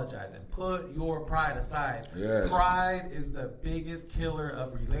apologized and put your pride aside. Yes. Pride is the biggest killer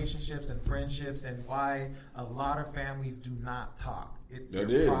of relationships and friendships, and why a lot of families do not talk. It's your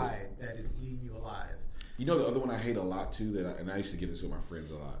pride that is eating you alive. You know, the other one I hate a lot too, and I used to get this with my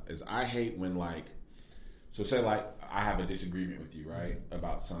friends a lot, is I hate when so say I have a disagreement with you, right,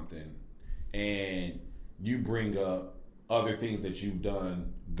 about something, and you bring up other things that you've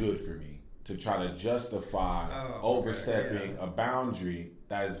done good for me to try to justify overstepping a boundary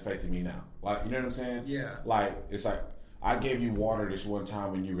that is affecting me now. Like, you know what I'm saying? Yeah. Like, it's like, I gave you water this one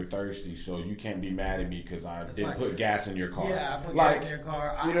time when you were thirsty, so you can't be mad at me because I didn't put gas in your car. Yeah, I put gas in your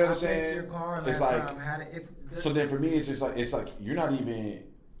car. You know what I'm saying? I fixed your car last time. So then for me, it's like you're not even.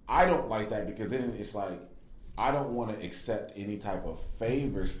 I don't like that because then it's like I don't want to accept any type of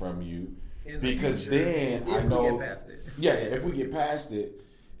favors from you because then I know. If we get past it. Yeah, if we get past it,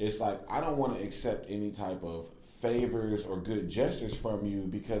 it's like I don't want to accept any type of favors or good gestures from you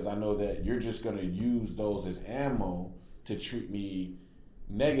because I know that you're just going to use those as ammo to treat me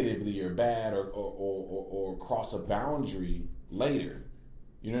negatively or bad or cross a boundary later.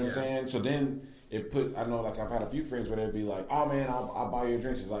 You know what I'm saying? So then I know, like, I've had a few friends where they'd be like, oh man, I'll buy you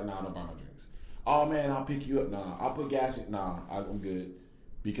drinks. It's like, nah, I don't buy my drinks. Oh man, I'll pick you up. Nah, I'll put gas in. Nah, I'm good.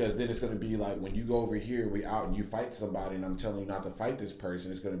 Because then it's going to be like, when you go over here, we out and you fight somebody and I'm telling you not to fight this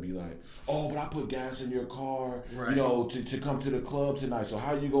person, it's going to be like, oh, but I put gas in your car, to come to the club tonight. So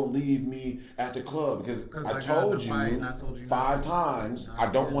how you going to leave me at the club? Because I told you 5 times I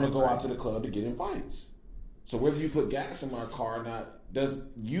don't want to go out to the club to get in fights. So whether you put gas in my car or not, does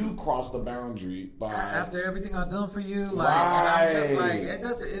you cross the boundary by after everything I've done for you? Like, right. and I'm just like,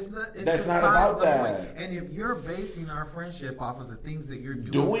 it's that's not about that. And if you're basing our friendship off of the things that you're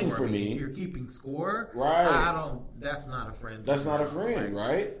doing for me, you're keeping score. Right. That's not a friend. That's not a friend,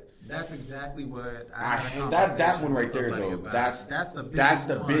 right? That's exactly what I hate. That one right there, though. That's the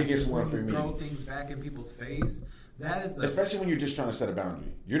biggest one for me. Throw things back in people's face. That is especially when you're just trying to set a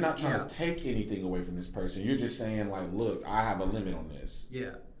boundary. You're not trying to take anything away from this person. You're just saying, like, look, I have a limit on this.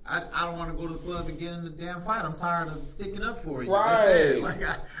 Yeah. I don't want to go to the club and get in the damn fight. I'm tired of sticking up for you. Right. Like,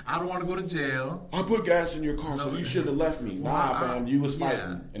 I don't want to go to jail. I put gas in your car, so you should have left me. Nah, fam, you was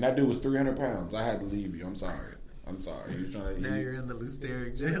fighting. And that dude was 300 pounds. I had to leave you. I'm sorry. I'm sorry. He was trying to. Now you're in the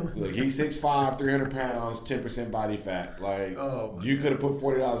Lusteric jail. Look, he's 6'5", 300 pounds, 10% body fat. Like, you could have put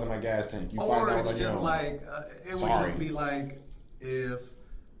 $40 in my gas tank. You find out it's just like it would just be like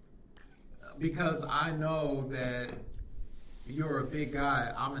because I know that you're a big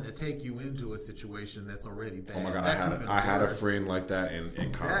guy, I'm going to take you into a situation that's already bad. Oh my God, I had a friend like that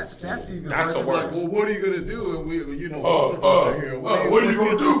in college. That's even worse. That's the worst. Like, well, what are you going to do? And we, you know, what are you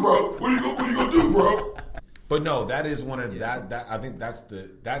going to do, bro? What are you going to do, bro? But no, that is one of that I think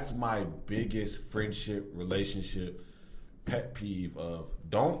that's my biggest friendship relationship pet peeve of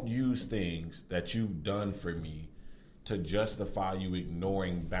don't use things that you've done for me to justify you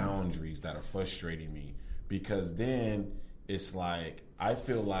ignoring boundaries that are frustrating me, because then it's like I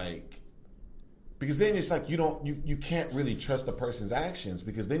feel like because then it's like you can't really trust the person's actions,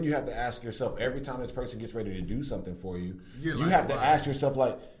 because then you have to ask yourself every time this person gets ready to do something for you, you have to ask yourself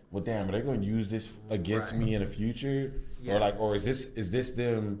like, well, damn, are they going to use this against me in the future? Yeah. Or is this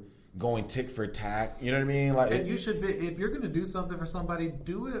them going tick for tack? You know what I mean? Like, and you should be, if you're going to do something for somebody,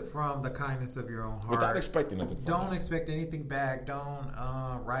 do it from the kindness of your own heart. Without expecting nothing from Don't expect anything back. Don't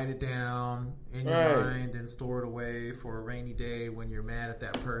write it down in your mind and store it away for a rainy day when you're mad at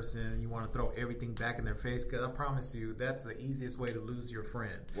that person and you want to throw everything back in their face. Because I promise you, that's the easiest way to lose your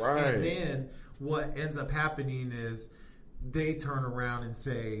friend. Right. And then what ends up happening is they turn around and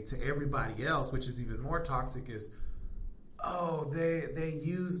say to everybody else, which is even more toxic, is, oh, they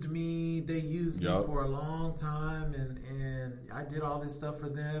used me. They used me for a long time, and I did all this stuff for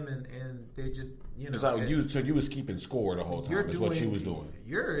them, and they just, you know. It's like you was keeping score the whole time. Is what you was doing.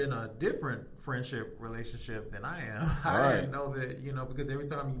 You're in a different friendship relationship than I am. I didn't know that, you know, because every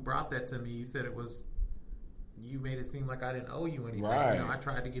time you brought that to me, you said it was. You made it seem like I didn't owe you anything. Right. You know, I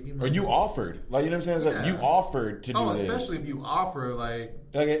tried to give you money. Or you offered. Like, you know what I'm saying? It's like you offered to do this. Especially if you offer, like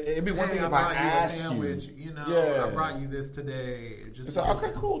it'd be one thing if I asked you. A sandwich, you know, I brought you this today. It's like,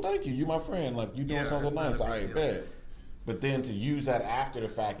 okay, cool, thank you. You my friend. Like, you doing something nice. I bet. But then to use that after the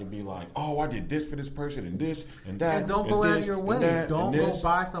fact and be like, oh, I did this for this person and this and that. And don't go out of your way. Don't go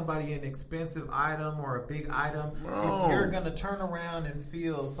buy somebody an expensive item or a big item if you're going to turn around and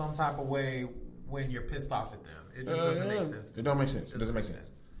feel some type of way when you're pissed off at them. It just doesn't make sense. It don't make sense. It doesn't make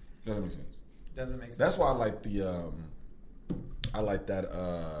sense. Doesn't make sense. Doesn't make sense. That's why I like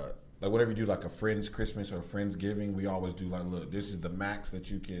like whenever you do like a friend's Christmas or a friend's giving, we always do like, look, this is the max that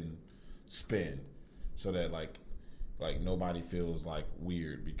you can spend, so that like nobody feels like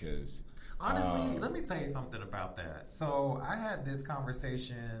weird. Because honestly, let me tell you something about that. So I had this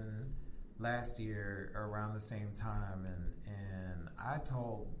conversation last year around the same time, and I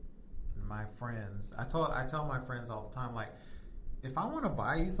told my friends, I tell my friends all the time, like, if I want to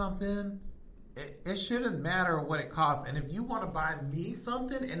buy you something, it shouldn't matter what it costs. And if you want to buy me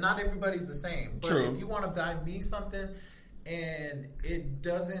something, and not everybody's the same, but if you want to buy me something and it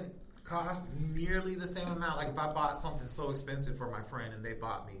doesn't cost nearly the same amount, like if I bought something so expensive for my friend and they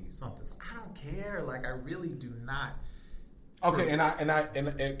bought me something, so I don't care. Like, I really do not. Okay,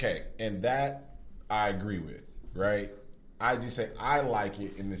 and that I agree with, right? I just say I like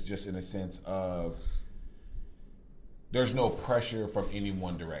it, and it's just in a sense of there's no pressure from any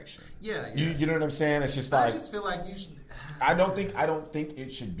one direction. Yeah. You know what I'm saying? It's just like, I just feel like you should. I don't think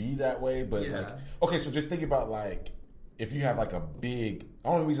it should be that way, but like, okay, so just think about like if you have like a big. The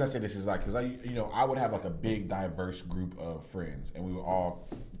only reason I say this is like because I would have like a big diverse group of friends, and we would all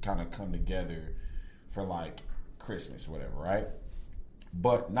kind of come together for like Christmas or whatever, right?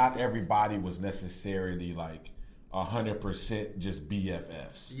 But not everybody was necessarily like 100% just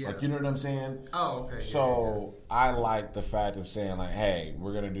BFFs. Yeah. Like, you know what I'm saying? Oh, okay. So I like the fact of saying like, hey,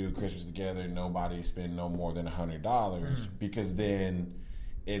 we're gonna do Christmas together. Nobody spend no more than $100 because then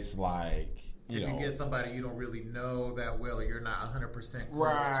it's like if you get somebody you don't really know that well, you're not 100% close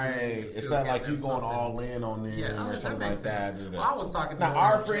right. To, it's not like you going all in on them or something like that. Well, I was talking now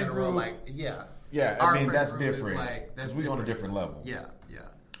our friend group, like yeah. I mean that's different because we on a different level. Yeah.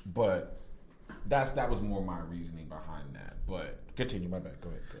 But that was more my reasoning behind that. But continue, my bad. Go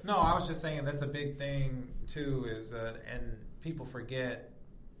ahead. No, I was just saying that's a big thing too. Is and people forget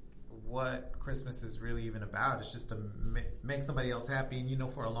what Christmas is really even about. It's just to make somebody else happy.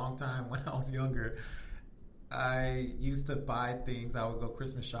 And for a long time when I was younger, I used to buy things. I would go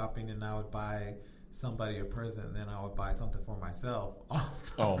Christmas shopping and I would buy somebody a present, and then I would buy something for myself all the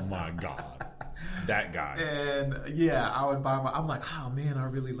time. Oh my God. That guy. And I would buy I'm like, oh man, I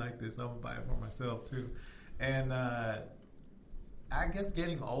really like this. I'm gonna buy it for myself too. And I guess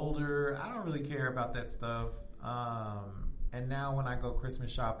getting older, I don't really care about that stuff. And now when I go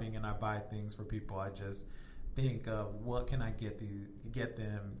Christmas shopping and I buy things for people, I just think of what can I get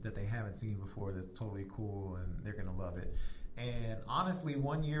them that they haven't seen before that's totally cool and they're gonna love it. And honestly,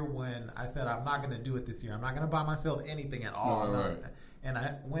 one year when I said I'm not gonna do it this year, I'm not gonna buy myself anything at all. Right. And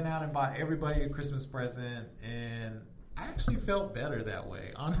I went out and bought everybody a Christmas present, and I actually felt better that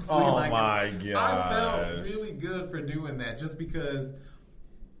way. Honestly, oh my god, I felt really good for doing that, just because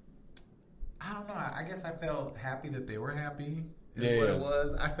I don't know. I guess I felt happy that they were happy. Is what it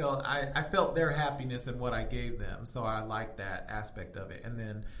was. I felt their happiness in what I gave them, so I liked that aspect of it. And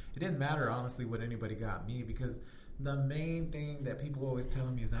then it didn't matter honestly what anybody got me, because the main thing that people always tell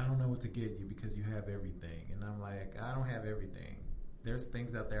me is I don't know what to get you because you have everything, and I'm like, I don't have everything. There's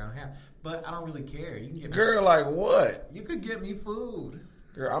things out there I don't have, but I don't really care. You can get girl, like what? You could get me food.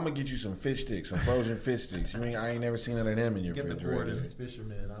 Girl, I'm gonna get you some fish sticks, some frozen fish sticks. You mean I ain't never seen none of them in your Get refrigerator? the Borden's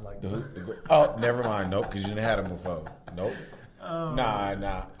Fisherman. I like that. Oh, never mind. Nope, because you didn't have them before. Nope.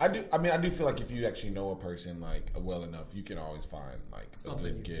 Nah. I do feel like if you actually know a person like well enough, you can always find like something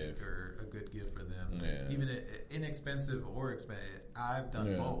a good gift or a good gift for them. Yeah. Even inexpensive or expensive. I've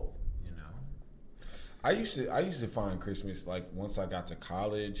done both. You know. I used to find Christmas like once I got to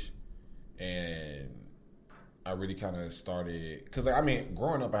college, and I really kind of started because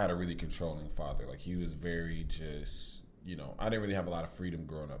growing up I had a really controlling father. Like he was very just I didn't really have a lot of freedom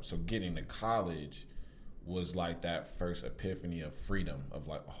growing up. So getting to college was like that first epiphany of freedom of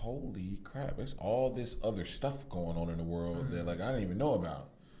like, holy crap, there's all this other stuff going on in the world that like I didn't even know about.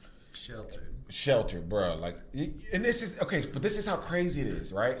 Sheltered, bro. Like, and this is okay, but this is how crazy it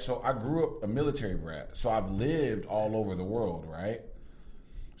is, right? So I grew up a military brat, so I've lived all over the world, right?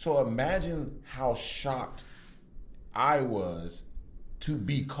 So imagine how shocked I was to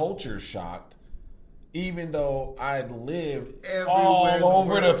be culture shocked, even though I'd lived all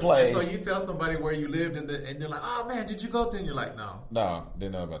over the place. So you tell somebody where you lived, and they're like, "Oh man, did you go to?" And you're like, "No,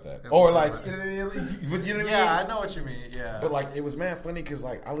 didn't know about that." Or like, but you know what I mean? Yeah, I know what you mean. Yeah, but like, it was mad funny because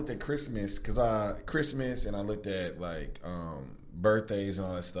like I looked at Christmas, and I looked at like birthdays and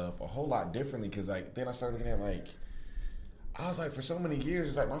all that stuff a whole lot differently. Because like then I started looking at like, I was like, for so many years,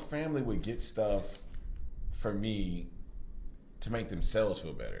 it's like my family would get stuff for me to make themselves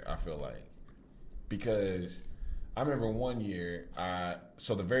feel better. I feel like. Because I remember one year,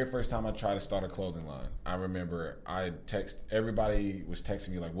 so the very first time I tried to start a clothing line, I remember everybody was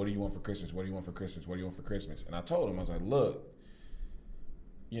texting me like, what do you want for Christmas? What do you want for Christmas? What do you want for Christmas? And I told them, I was like, look,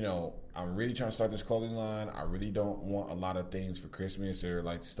 I'm really trying to start this clothing line. I really don't want a lot of things for Christmas or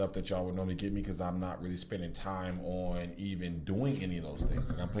like stuff that y'all would normally give me because I'm not really spending time on even doing any of those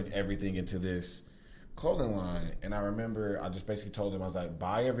things. And I'm putting everything into this clothing line. And I remember I just basically told them, I was like,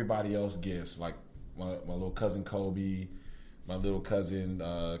 buy everybody else gifts, like my little cousin Kobe, my little cousins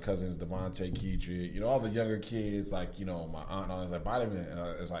Devontae, Keetria, all the younger kids, like, my aunt, and I was like, buy them. And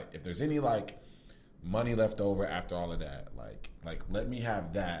it's like, if there's any like money left over after all of that, like let me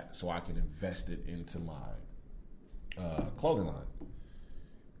have that so I can invest it into my clothing line.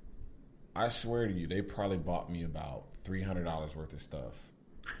 I swear to you, they probably bought me about $300 worth of stuff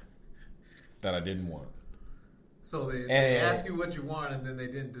that I didn't want. So they asked you what you want, and then they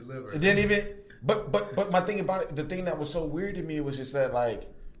didn't deliver. It didn't even. But my thing about it, the thing that was so weird to me was just that like,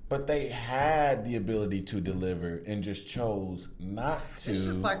 but they had the ability to deliver and just chose not to. It's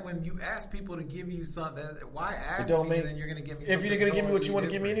just like when you ask people to give you something. Why ask me? Then you're gonna give me. If you're gonna give me what you want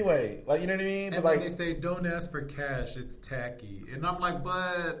to give me anyway, like, you know what I mean. And but like they say, don't ask for cash. It's tacky, and I'm like,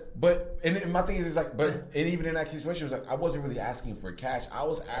 and my thing is like, and even in that situation, it was like I wasn't really asking for cash. I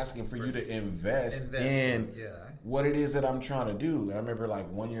was asking for you to invest in what it is that I'm trying to do. And I remember like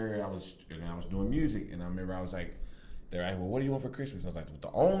one year I was doing music, and I remember I was like, they're like, well, what do you want for Christmas? I was like,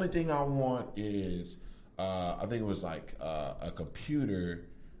 well, the only thing I want is, I think it was like a computer,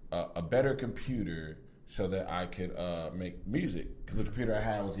 a better computer, so that I could make music. Because the computer I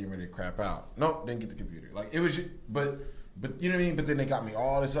had was getting ready to crap out. Nope, didn't get the computer. Like it was, but you know what I mean. But then they got me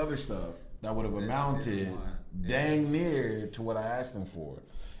all this other stuff that would have amounted dang near to what I asked them for.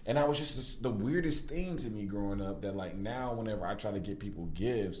 And that was just the weirdest thing to me growing up. That like now, whenever I try to get people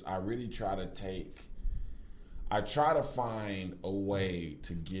gifts, I really try to find a way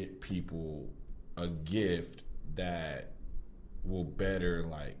to get people a gift that will better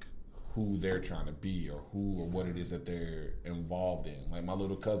like who they're trying to be or what it is that they're involved in. Like my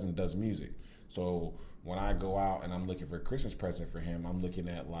little cousin does music. So when I go out and I'm looking for a Christmas present for him, I'm looking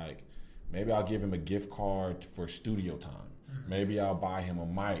at like, maybe I'll give him a gift card for studio time. Mm-hmm. Maybe I'll buy him a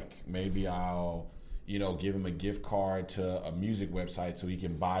mic. Maybe I'll, give him a gift card to a music website so he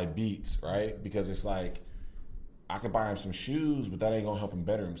can buy beats, right? Because it's like, I could buy him some shoes, but that ain't gonna help him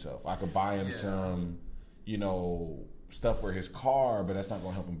better himself. I could buy him some, stuff for his car, but that's not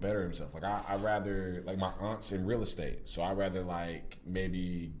going to help him better himself. Like I rather, like my aunt's in real estate, so I rather like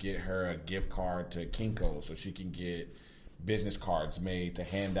maybe get her a gift card to Kinko so she can get business cards made to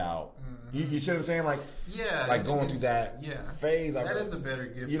hand out. You see what I'm saying? Like, yeah, like going through that phase. That is a better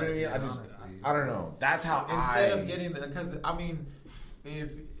gift. You know what I mean? I don't know. That's how instead of getting because I mean,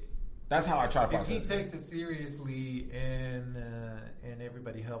 that's how I try to process it. If he takes it seriously and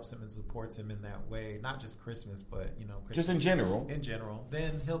everybody helps him and supports him in that way, not just Christmas, but Christmas just in general,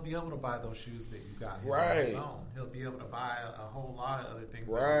 then he'll be able to buy those shoes that you got him on his own. He'll be able to buy a whole lot of other things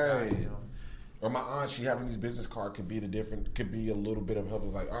that you got him. Or my aunt, she having these business cards could be a little bit of help.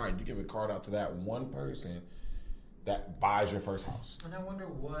 It's like, all right, you give a card out to that one person that buys your first house. And I wonder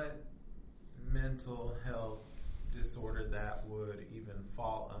what mental health disorder that would even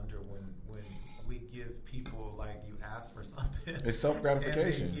fall under when we give people, like, you ask for something. It's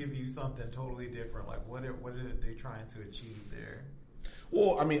self-gratification. And they give you something totally different. Like, what are they trying to achieve there?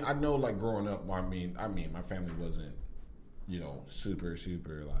 Well, I mean, I know, like, growing up, I mean, my family wasn't, super,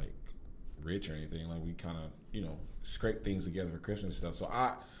 super, like, rich or anything. Like, we kind of, scraped things together for Christmas and stuff. So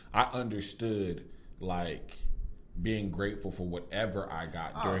I understood, like, being grateful for whatever I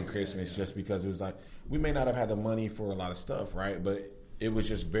got during Christmas, just because it was like, we may not have had the money for a lot of stuff, right? But it was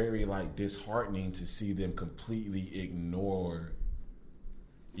just very, like, disheartening to see them completely ignore,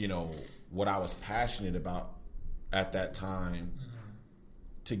 what I was passionate about at that time,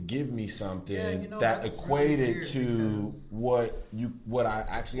 to give me something that equated really to what I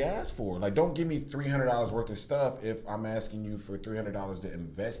actually asked for. Like, don't give me $300 worth of stuff if I'm asking you for $300 to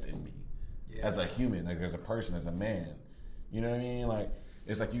invest in me as a human, like as a person, as a man. You know what I mean? Like,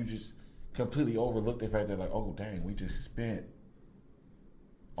 it's like you just completely overlooked the fact that, like, oh dang, we just spent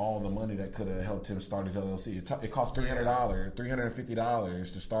all the money that could have helped him start his LLC. It cost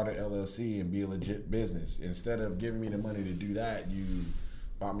 $350 to start an LLC and be a legit business. Instead of giving me the money to do that, you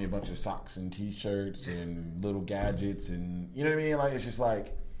bought me a bunch of socks and T-shirts and little gadgets, and you know what I mean? Like, it's just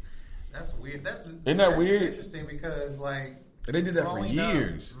like, that's weird. Isn't that weird? Interesting because, like, and they did that for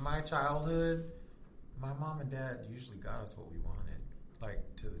years. My childhood, my mom and dad usually got us what we wanted, like,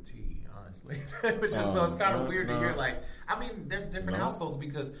 to the T, honestly. So it's kind of weird to hear. Like, I mean, there's different households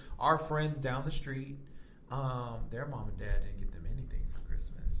because our friends down the street, their mom and dad didn't get them anything for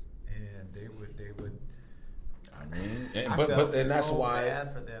Christmas, and they would. I mean, and that's so why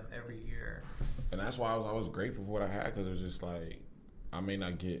bad for them every year. And that's why I was always grateful for what I had, because it was just like, I may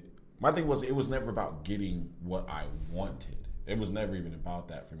not get. My thing was, it was never about getting what I wanted. It was never even about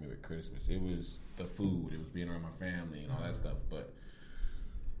that for me with Christmas. It was the food. It was being around my family and all that stuff. But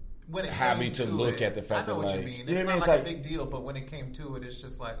when it having to look at the fact that, I know like, what you mean. It's not like a big deal, but when it came to it, it's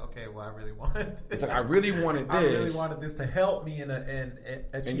just like, okay, well, I really wanted this. It's like, I really wanted this. I really wanted this to help me and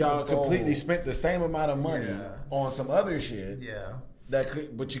y'all completely spent the same amount of money on some other shit. Yeah.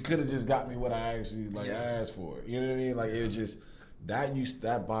 But you could have just got me what I actually asked for. You know what I mean? Like, it was just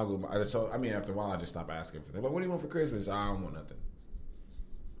that boggled my. So I mean, after a while, I just stopped asking for them. Like, what do you want for Christmas? I don't want nothing.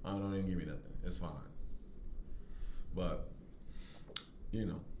 I don't even give me nothing. It's fine. But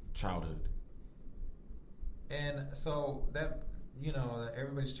childhood. And so that,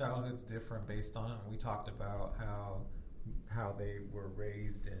 everybody's childhood's different based on, we talked about how they were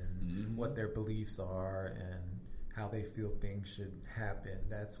raised and what their beliefs are and how they feel things should happen.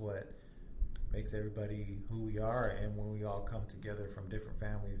 That's what makes everybody who we are, and when we all come together from different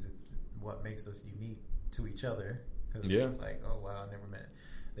families, it's what makes us unique to each other. Because it's like, oh wow, I never met.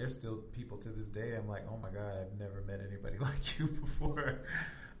 There's still people to this day, I'm like, oh my God, I've never met anybody like you before.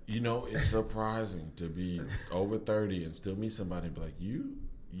 It's surprising to be over 30 and still meet somebody and be like, you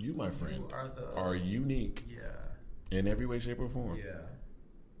my friend, are unique. Yeah. In every way, shape, or form. Yeah.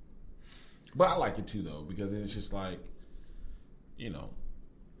 But I like it too, though, because it's just like,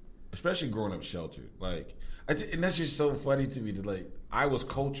 especially growing up sheltered. Like, and that's just so funny to me. Like, I was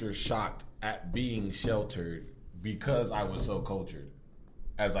culture shocked at being sheltered because I was so cultured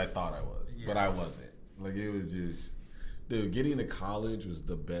as I thought I was. Yeah. But I wasn't. Like, it was just, dude, getting to college was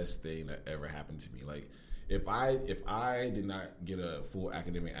the best thing that ever happened to me. Like, if I did not get a full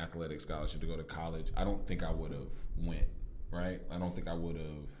academic athletic scholarship to go to college, I don't think I would have went, right? I don't think I would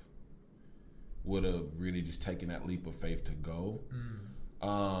have really just taken that leap of faith to go.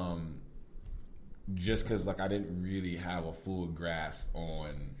 Just because, like, I didn't really have a full grasp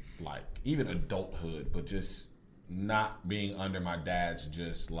on, like, even adulthood, but just not being under my dad's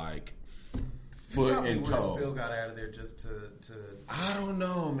just, like, foot and toe. Still got out of there just to I don't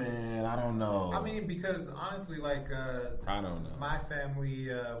know, man. I don't know. I mean, because honestly, like, I don't know. My family,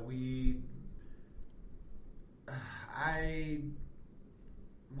 I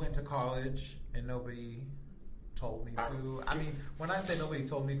went to college and nobody told me to. I mean, when I say nobody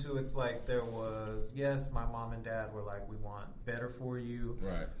told me to, it's like there was, yes, my mom and dad were like, we want better for you.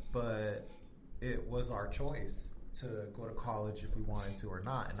 Right. But it was our choice to go to college if we wanted to or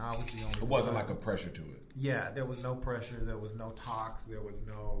not. And I was the only It wasn't like a pressure to it. Yeah, there was no pressure. There was no talks. There was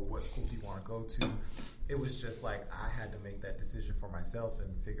no, what school do you want to go to? It was just like I had to make that decision for myself and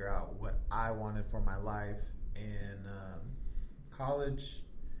figure out what I wanted for my life. And college,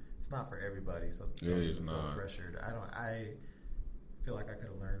 it's not for everybody, so don't even feel pressured. I feel like I could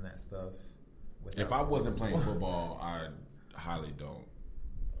have learned that stuff. If I wasn't playing football, I highly don't.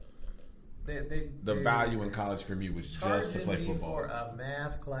 The value in college for me was just to play football. For a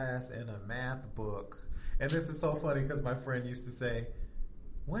math class and a math book, and this is so funny because my friend used to say,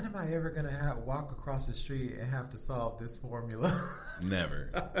 "When am I ever going to walk across the street and have to solve this formula?" Never.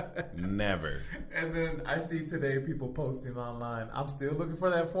 And then I see today people posting online, I'm still looking for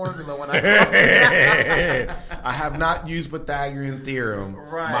that formula when I cross it. I have not used Pythagorean theorem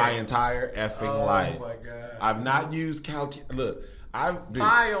my entire effing life. Oh my God. I've not used Look,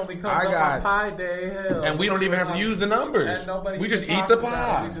 pie only comes up on pie day. Hell. And we don't even have to use the numbers. We just eat the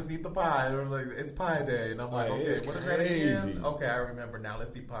pie. We just eat the pie. We're like, it's pie day. And I'm like, okay, what is that again? Okay, I remember now.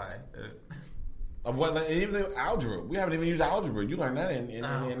 Let's eat pie. Even algebra. We haven't even used algebra. You learned that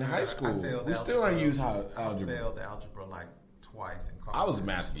in high school. We still ain't used algebra. I failed algebra like twice in college. I was a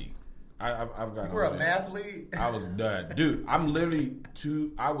math geek. I've gotten. You were a math lead? I was done, dude. I'm literally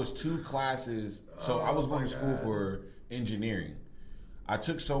I was two classes. So I was going to school for engineering. I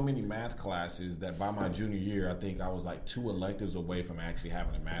took so many math classes that by my junior year, I think I was like 2 electives away from actually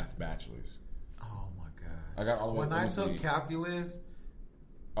having a math bachelor's. Oh my God! I got all the way. When I took calculus.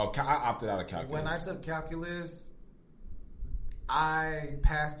 Oh, I opted out of calculus. When I took calculus, I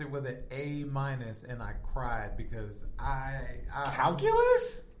passed it with an A-, and I cried because I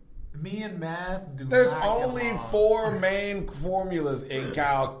calculus? Me and math do There's not only get along. 4 main formulas in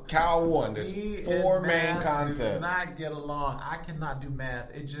Cal 1. There's 4 main concepts. Do not get along. I cannot do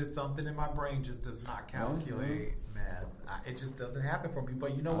math. It just something in my brain just does not calculate math. It just doesn't happen for me.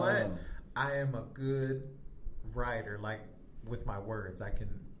 But you know what? I am a good writer. Like with my words, I can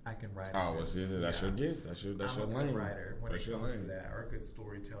write. Oh, well, see, that's your gift. That's your I'm a good writer when it comes to that, or a good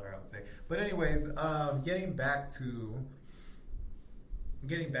storyteller, I would say. But anyways, getting back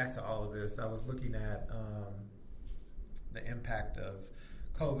to all of this, I was looking at the impact of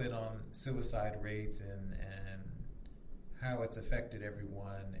COVID on suicide rates and how it's affected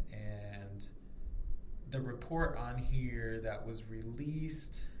everyone. And the report on here that was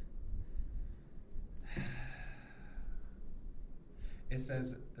released, it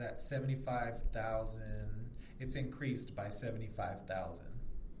says that 75,000, it's increased by 75,000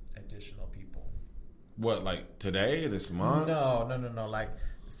 additional people. What, like today, this month? No. Like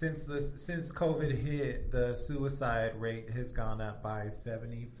since COVID hit, the suicide rate has gone up by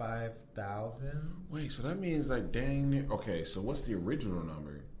 75,000. Wait, so that means like dang near. Okay, so what's the original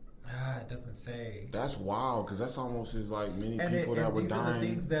number? It doesn't say. That's wild because that's almost as like many people that were dying. These are the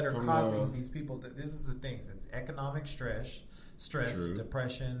things that are causing these people. This is the things. It's economic stress, True.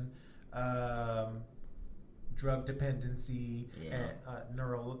 depression, drug dependency, and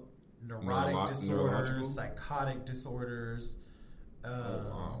neurotic disorders, psychotic disorders.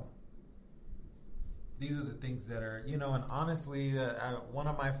 Wow. These are the things that are, and honestly, one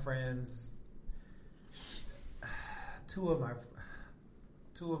of my friends, two of my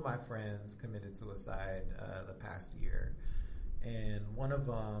friends committed suicide the past year, and one of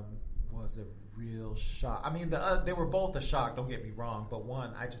them was a real shock. I mean, they were both a shock, don't get me wrong, but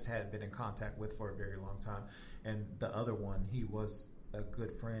one I just hadn't been in contact with for a very long time, and the other one, he was a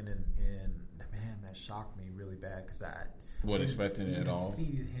good friend, and man, that shocked me really bad because I wasn't expecting it at all. See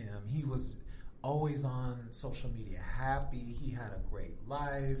him, he was always on social media, happy. He had a great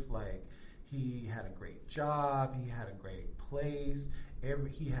life, like he had a great job, he had a great place.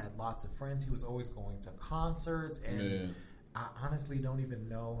 He had lots of friends. He was always going to concerts, and I honestly don't even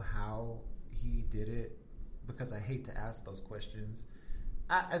know how he did it because I hate to ask those questions.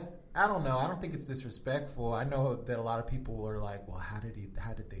 I don't know. I don't think it's disrespectful. I know that a lot of people are like, well, how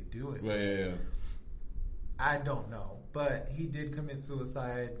did they do it? Yeah. I don't know, but he did commit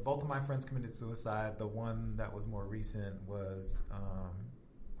suicide. Both of my friends committed suicide. The one that was more recent was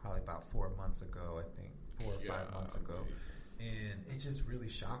probably about 4 months ago, I think, 4 or 5 months ago. And it just really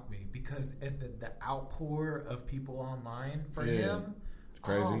shocked me because at the outpour of people online for him,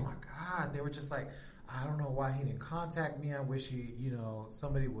 crazy. Oh my God, they were just like, I don't know why he didn't contact me. I wish he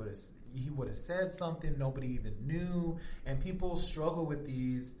would have said something. Nobody even knew. And people struggle with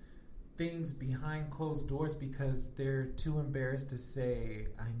these things behind closed doors because they're too embarrassed to say,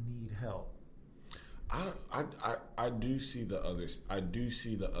 I need help. I do see the others. I do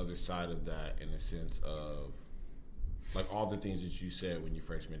see the other side of that in the sense of like all the things that you said when you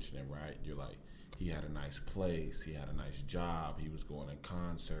first mentioned him. Right? You're like, he had a nice place, he had a nice job, he was going to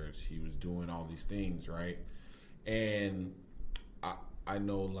concerts, he was doing all these things, right? And I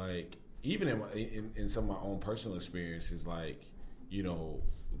know, like, even in some of my own personal experiences, like, you know,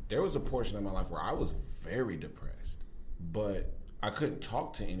 there was a portion of my life where I was very depressed, but I couldn't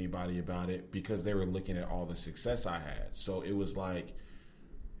talk to anybody about it because they were looking at all the success I had. So it was like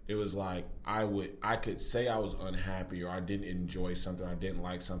I could say I was unhappy or I didn't enjoy something, I didn't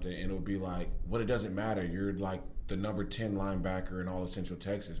like something, and it would be like, well, it doesn't matter. You're like the number 10 linebacker in all of Central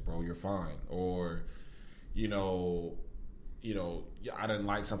Texas, bro. You're fine. Or, you know, I didn't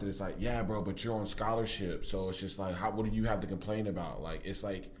like something. It's like, yeah, bro, but you're on scholarship, so it's just like, what do you have to complain about? Like, it's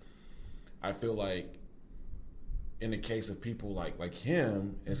like, I feel like in the case of people like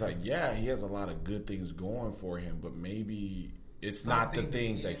him, it's like, yeah, he has a lot of good things going for him, but maybe it's not the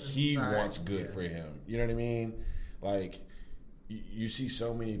things that he wants good for him. You know what I mean? Like, you see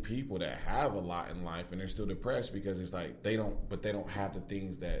so many people that have a lot in life and they're still depressed because it's like they don't have the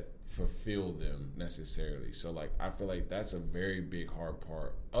things that fulfill them necessarily. So like, I feel like that's a very big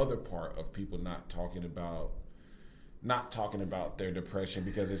other part of people not talking about their depression,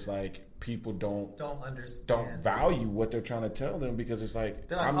 because it's like people don't understand, don't value what they're trying to tell them, because it's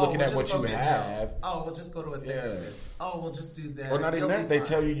like, I'm looking at what you have. Oh, we'll just go to a therapist. Oh, we'll just do that. Or not even that. They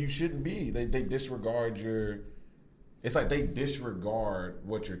tell you shouldn't be. They disregard it's like they disregard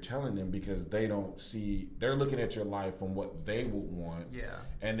what you're telling them because they don't see, they're looking at your life from what they would want. Yeah.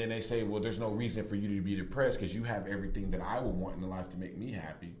 And then they say, well, there's no reason for you to be depressed because you have everything that I would want in life to make me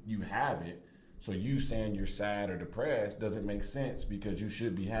happy. You have it. So you saying you're sad or depressed doesn't make sense because you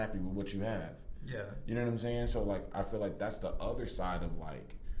should be happy with what you have. Yeah. You know what I'm saying? So like, I feel like that's the other side of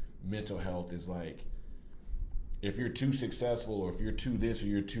like mental health, is like, if you're too successful or if you're too this or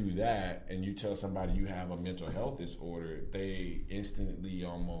you're too that, and you tell somebody you have a mental health disorder, they instantly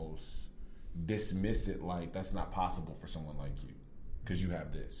almost dismiss it like that's not possible for someone like you because you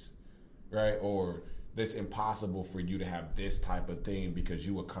have this, right? Or it's impossible for you to have this type of thing because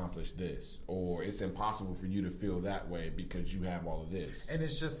you accomplished this, or it's impossible for you to feel that way because you have all of this. And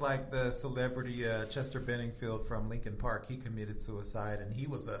it's just like the celebrity Chester Benningfield from Linkin Park. He committed suicide, and he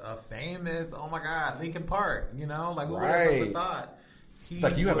was a famous, oh my God, Linkin Park. You know, like who would have ever thought? It's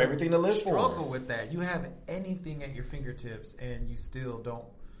like you have everything to live for. Struggle with that. You have anything at your fingertips, and you still don't.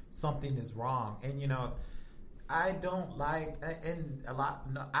 Something is wrong, and you know. I don't like, and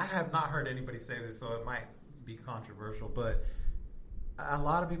I have not heard anybody say this, so it might be controversial, but a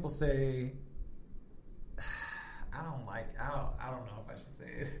lot of people say, I don't know if I should say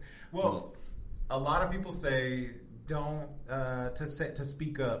it. Well, a lot of people say to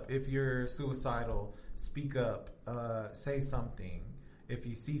speak up. If you're suicidal, speak up, say something. If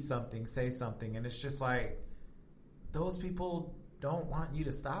you see something, say something. And it's just like, those people don't want you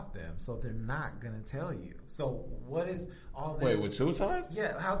to stop them, so they're not going to tell you. So what is all this? Wait, with suicide?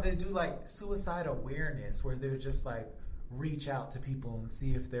 Yeah, how they do like suicide awareness, where they're just like, reach out to people and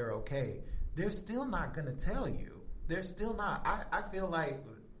see if they're okay. They're still not going to tell you. They're still not. I feel like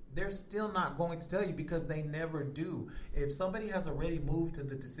they're still not going to tell you because they never do. If somebody has already moved to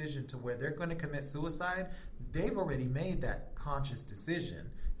the decision to where they're going to commit suicide, they've already made that conscious decision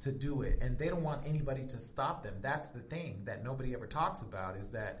to do it, and they don't want anybody to stop them. That's the thing that nobody ever talks about, is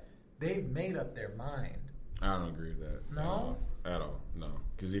that they've made up their mind. I don't agree with that. No? At all. No.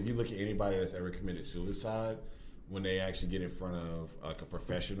 Because if you look at anybody that's ever committed suicide, when they actually get in front of like a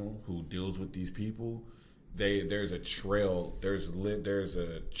professional who deals with these people, there's a trail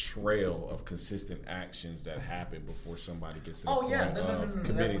of consistent actions that happen before somebody gets to the point of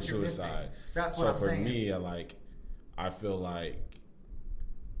committing suicide. That's what I'm saying. So for me, I feel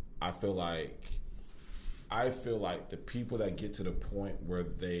like the people that get to the point where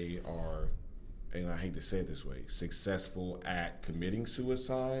they are, and I hate to say it this way, successful at committing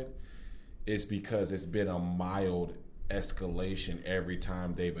suicide, is because it's been a mild escalation every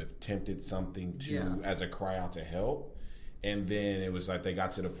time they've attempted something as a cry out to help, and then it was like they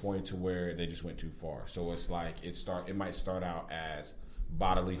got to the point to where they just went too far. So it's like it might start out as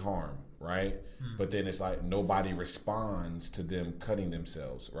bodily harm, right? But then it's like nobody responds to them cutting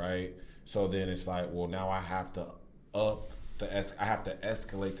themselves, right? So then it's like, well, now I have to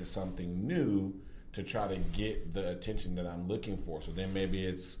escalate to something new to try to get the attention that I'm looking for. So then maybe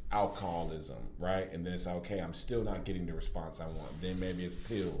it's alcoholism, right? And then it's like, okay, I'm still not getting the response I want. Then maybe it's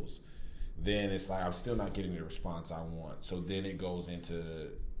pills. Then it's like, I'm still not getting the response I want. So then it goes into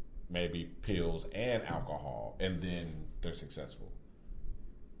maybe pills and alcohol, and then they're successful.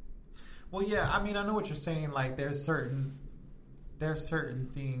 Well, yeah, I mean, I know what you're saying. Like, there's certain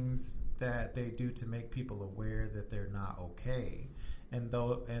things that they do to make people aware that they're not okay, and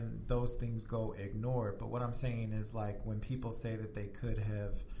those things go ignored. But what I'm saying is, like, when people say that they could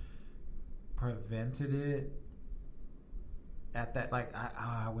have prevented it at that, like,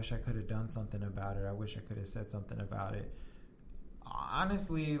 I wish I could have done something about it. I wish I could have said something about it.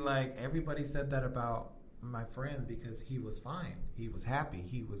 Honestly, like, everybody said that about my friend because he was fine. He was happy.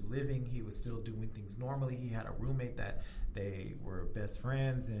 He was living. He was still doing things normally. He had a roommate that they were best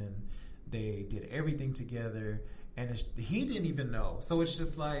friends and they did everything together. And he didn't even know. So it's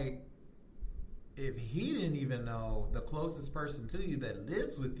just like, if he didn't even know, the closest person to you that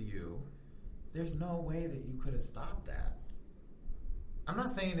lives with you, there's no way that you could have stopped that. I'm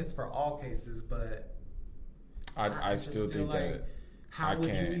not saying it's for all cases, but I still think like, that how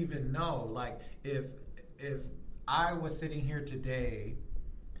would you even know? Like, if I was sitting here today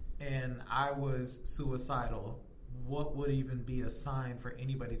and I was suicidal, what would even be a sign for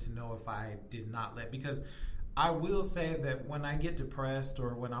anybody to know if I did not let? Because I will say that when I get depressed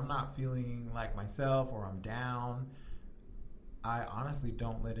or when I'm not feeling like myself or I'm down, I honestly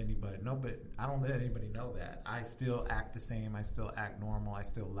don't let anybody know, but I don't let anybody know that. I still act the same. I still act normal. I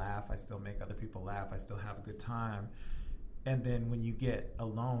still laugh. I still make other people laugh. I still have a good time. And then when you get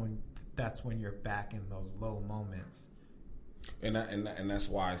alone, that's when you're back in those low moments. And that's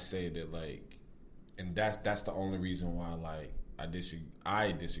why I say that, like, and that's the only reason why, like, I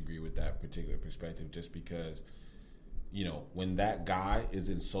disagree with that particular perspective, just because, you know, when that guy is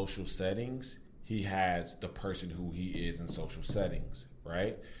in social settings, he has the person who he is in social settings,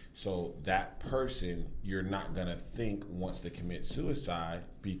 right? So that person, you're not going to think wants to commit suicide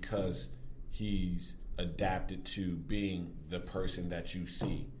because he's adapted to being the person that you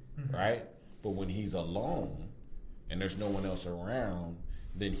see, mm-hmm. right? But when he's alone and there's no one else around,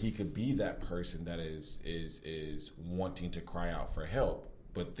 then he could be that person that is wanting to cry out for help.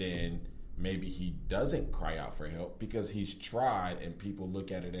 But then maybe he doesn't cry out for help because he's tried, and people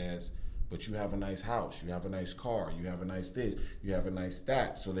look at it as, but you have a nice house, you have a nice car, you have a nice this, you have a nice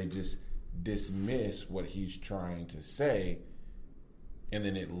that. So they just dismiss what he's trying to say, and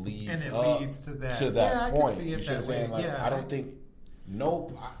then it leads to that point. I can see it you see what I'm saying? Like, yeah, I don't think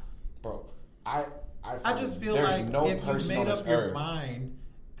I just feel like if you made up your mind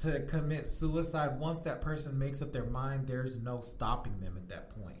to commit suicide, once that person makes up their mind, there's no stopping them at that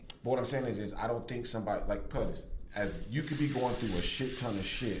point. But what I'm saying is I don't think somebody, like, put this, as you could be going through a shit ton of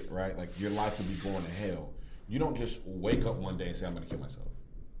shit, right? Like, your life could be going to hell. You don't just wake up one day and say, I'm going to kill myself.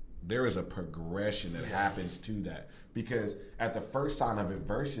 There is a progression that happens to that. Because at the first sign of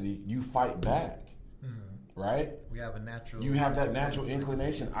adversity, you fight back. Mm-hmm. Right? We have a natural. You have that natural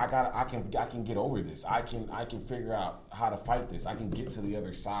inclination. I can get over this. I can figure out how to fight this. I can get to the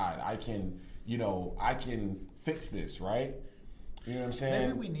other side. I can fix this, right? You know what I'm saying?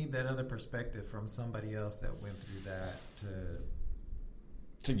 Maybe we need that other perspective from somebody else that went through that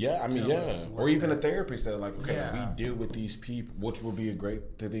or even a therapist that, like, okay, we deal with these people, which would be a great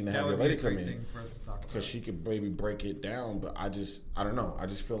thing to have your lady come in, because she could maybe break it down. But I don't know. I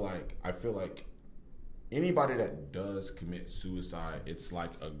just feel like anybody that does commit suicide, it's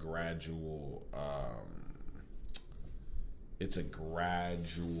like a gradual,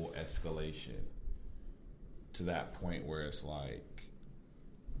 escalation to that point where it's like,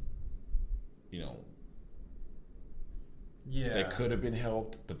 you know, they could have been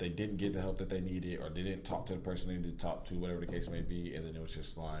helped, but they didn't get the help that they needed, or they didn't talk to the person they needed to talk to, whatever the case may be, and then it was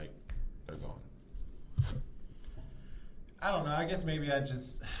just like, they're gone. I don't know. I guess maybe it's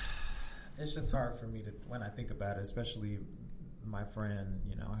just hard for me to, when I think about it, especially my friend,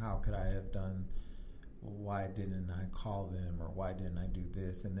 you know, how could I have done, why didn't I call them, or why didn't I do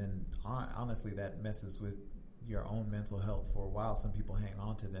this? And then honestly, that messes with your own mental health for a while. Some people hang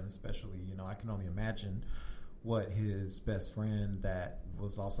on to them, especially, you know, I can only imagine what his best friend that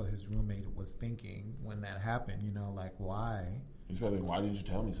was also his roommate was thinking when that happened, you know, like, why? He's probably, why didn't you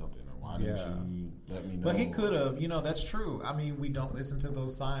tell me something? Or why didn't you let me know? But he could have, you know, that's true. I mean, we don't listen to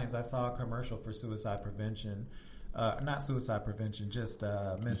those signs. I saw a commercial for suicide prevention, not suicide prevention, just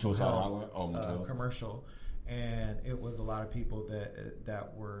mental health commercial. And it was a lot of people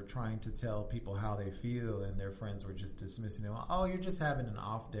that were trying to tell people how they feel, and their friends were just dismissing them. Oh, you're just having an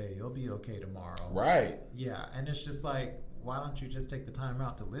off day. You'll be okay tomorrow. Right. Yeah, and it's just like, why don't you just take the time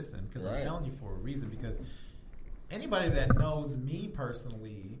out to listen? Because I'm telling you for a reason. Because anybody that knows me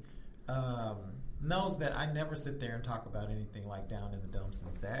personally knows that I never sit there and talk about anything like down in the dumps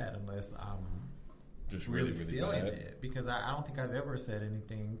and sad unless I'm just really feeling bad. it. Because I don't think I've ever said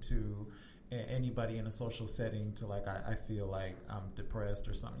anything to anybody in a social setting to like I feel like I'm depressed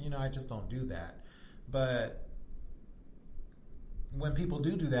or something. I just don't do that. But when people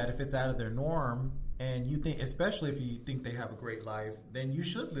do that, if it's out of their norm, and you think, especially if you think they have a great life, then you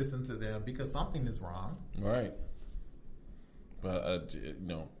should listen to them because something is wrong. Right. But I don't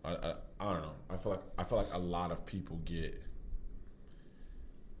know. I feel like a lot of people get.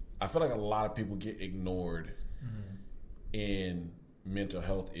 I feel like a lot of people get ignored in mental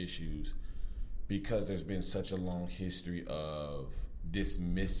health issues because there's been such a long history of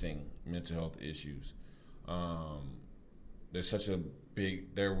dismissing mental health issues. There's such a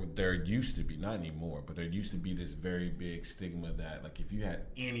big there used to be, not anymore, but there used to be this very big stigma that like if you had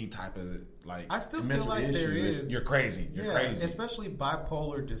any type of like I still mental feel like issue, there is. you're crazy. You're crazy. Especially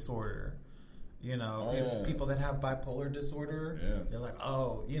bipolar disorder. People that have bipolar disorder, they're like,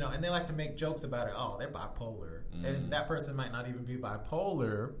 and they like to make jokes about it. Oh, they're bipolar, and that person might not even be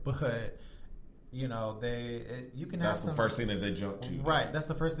bipolar, but you can have That's the first thing that they jump to. Right, that's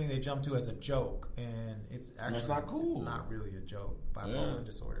the first thing they jump to as a joke, and it's actually that's not cool. It's not really a joke. Bipolar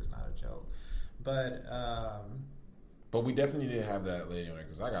disorder is not a joke, but we definitely need to have that lady on there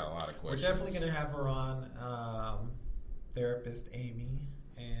because I got a lot of questions. We're definitely going to have her on, therapist Amy.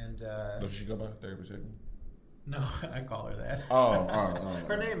 And does she go by therapist Amy? No, I call her that.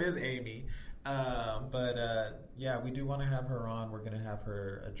 Her name is Amy. We do want to have her on. We're going to have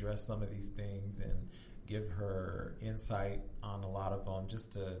her address some of these things and give her insight on a lot of them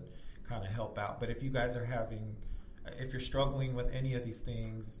just to kind of help out. But if you guys are if you're struggling with any of these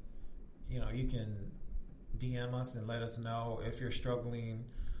things, you can DM us and let us know. If you're struggling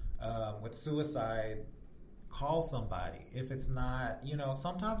with suicide, call somebody. If it's not,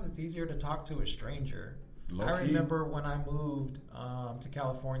 sometimes it's easier to talk to a stranger. I remember when I moved to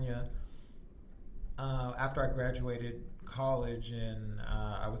California after I graduated college and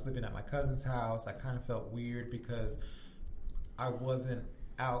I was living at my cousin's house. I kind of felt weird because I wasn't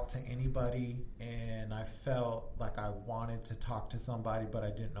out to anybody and I felt like I wanted to talk to somebody, but I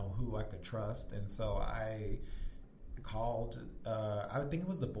didn't know who I could trust. And so I called, I think it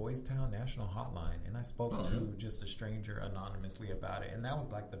was the Boys Town National Hotline, and I spoke to just a stranger anonymously about it. And that was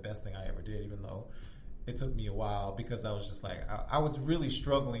like the best thing I ever did, even though it took me a while because I was just like, I was really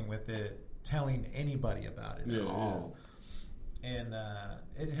struggling with it, telling anybody about it at all. And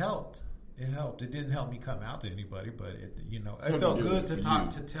it helped. It helped. It didn't help me come out to anybody, but it felt good to talk,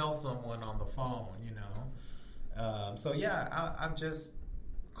 to tell someone on the phone, I'm just,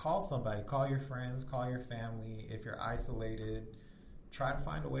 call somebody, call your friends, call your family. If you're isolated, try to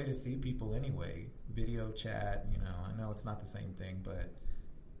find a way to see people anyway. Video chat, I know it's not the same thing, but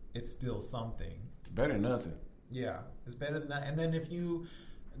it's still something. It's better than nothing. Yeah, it's better than that. And then if you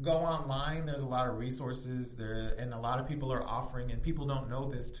go online, there's a lot of resources there, and a lot of people are offering, and people don't know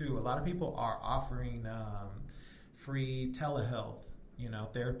this too, a lot of people are offering free telehealth,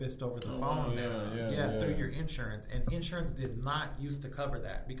 therapist over the phone now. Through your insurance. And insurance did not used to cover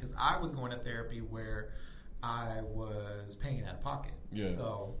that because I was going to therapy where I was paying out of pocket. Yeah.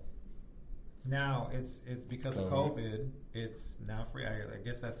 So now it's because of COVID, it's now free. I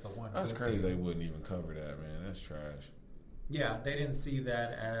guess that's the one. That's crazy. They wouldn't even cover that, man. That's trash. Yeah, they didn't see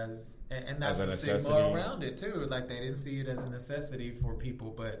that as, and that's the stigma around it too. Like they didn't see it as a necessity for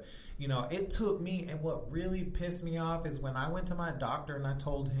people. But it took me, and what really pissed me off is when I went to my doctor and I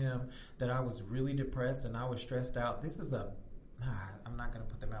told him that I was really depressed and I was stressed out. This is I'm not going to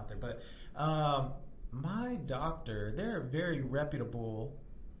put them out there, but my doctor, they're a very reputable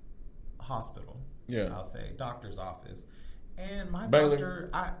hospital. Yeah, I'll say doctor's office, and my doctor,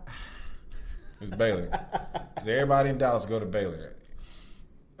 It's Baylor. Because everybody in Dallas go to Baylor.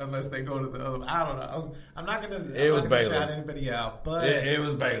 Unless they go to the other. I don't know. I'm not going to shout anybody out. But it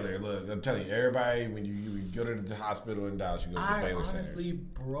was Baylor. Look, I'm telling you, everybody, when you go to the hospital in Dallas, you go to the Baylor Center. I honestly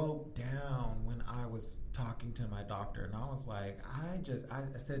broke down when I was talking to my doctor. And I was like, I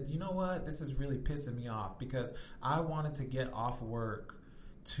said, you know what? This is really pissing me off because I wanted to get off work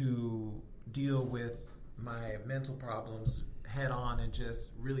to deal with my mental problems head on and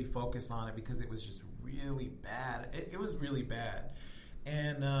just really focus on it because it was just really bad. It was really bad.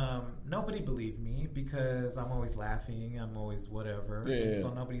 And nobody believed me because I'm always laughing. I'm always whatever. Yeah. And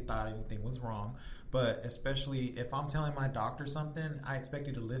so nobody thought anything was wrong. But especially if I'm telling my doctor something, I expect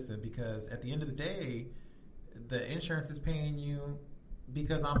you to listen because at the end of the day, the insurance is paying you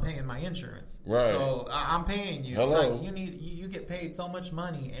because I'm paying my insurance. Right. So I'm paying you. Hello. Like you get paid so much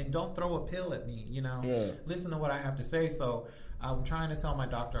money, and don't throw a pill at me. Yeah. Listen to what I have to say. So I'm trying to tell my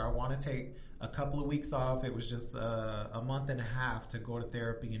doctor I want to take a couple of weeks off. It was just a month and a half to go to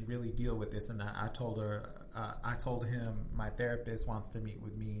therapy and really deal with this. And I told him my therapist wants to meet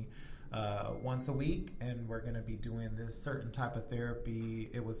with me once a week, and we're going to be doing this certain type of therapy.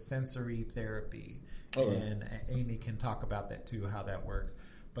 It was sensory therapy, and Amy can talk about that too, how that works.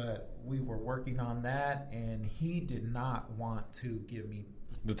 But we were working on that, and he did not want to give me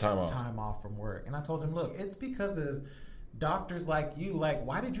the time off from work. And I told him, look, it's because of doctors like you. Like,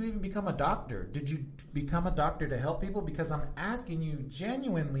 why did you even become a doctor? Did you become a doctor to help people? Because I'm asking you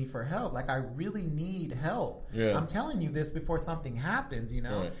genuinely for help. Like, I really need help. Yeah. I'm telling you this before something happens, you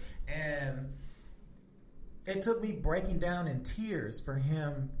know? Right. And it took me breaking down in tears for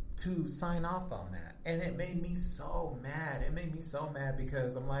him to sign off on that. And it made me so mad. It made me so mad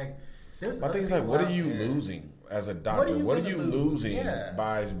because I'm like, there's I think it's like, what are you losing as a doctor? What are you losing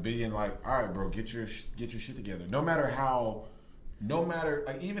by being like, all right, bro, get your shit together. No matter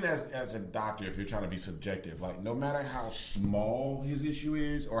like, even as a doctor, if you're trying to be subjective, like, no matter how small his issue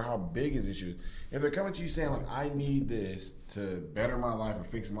is or how big his issue is, if they're coming to you saying like, I need this to better my life or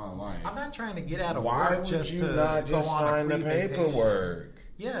fix my life, I'm not trying to get out of why work would just you to not go just on sign a the free paperwork? Vacation.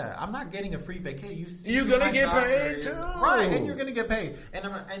 Yeah, I'm not getting a free vacation. You see, you're gonna my get doctor paid too, right? And you're gonna get paid. And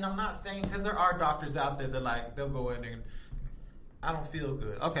I'm not saying, because there are doctors out there that like they'll go in and I don't feel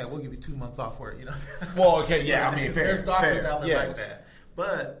good. Okay, we'll give you 2 months off work. You know. Well, okay, yeah, I mean, fair. There's doctors out there yes. like that,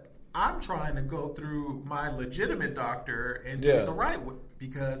 but I'm trying to go through my legitimate doctor and do it the right way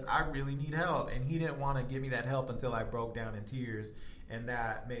because I really need help, and he didn't want to give me that help until I broke down in tears. And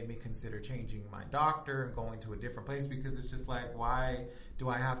that made me consider changing my doctor and going to a different place, because it's just like, why do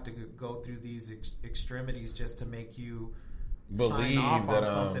I have to go through these extremities just to make you sign off on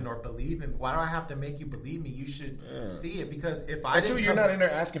something or believe in? Why do I have to make you believe me? You should see it, because if I didn't, you're not in there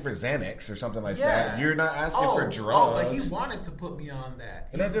asking for Xanax or something like that. You're not asking for drugs. Oh, but he wanted to put me on that.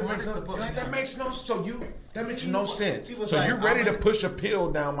 And that makes no sense. So like, you're ready to push a pill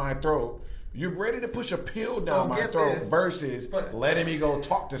down my throat. You're ready to push a pill down my throat versus letting me go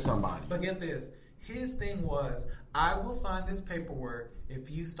talk to somebody. But get this. His thing was, I will sign this paperwork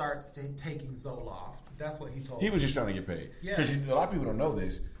if you start taking Zoloft. That's what he told me. He was just trying to get paid. Because a lot of people don't know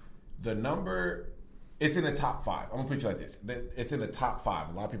this. The number, it's in the top 5. I'm going to put you like this. It's in the top 5.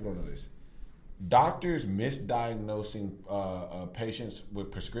 A lot of people don't know this. Doctors misdiagnosing patients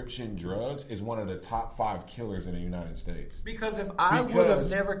with prescription drugs is one of the top 5 killers in the United States. Because if I would have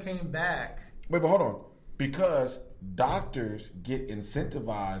never came back... Wait, but hold on. Because doctors get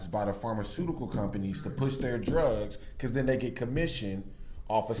incentivized by the pharmaceutical companies to push their drugs, because then they get commission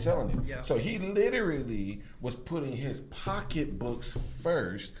off of selling it. Yeah. So he literally was putting his pocketbooks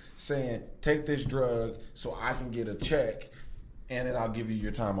first, saying, take this drug so I can get a check, and then I'll give you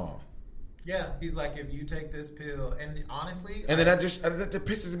your time off. Yeah, he's like, if you take this pill, and honestly, and then that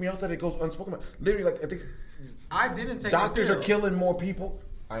pisses me off that it goes unspoken about. Literally, like, I think I didn't take. Doctors the pill. are killing more people.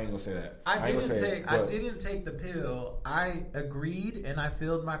 I ain't gonna say that. I didn't take the pill. I agreed, and I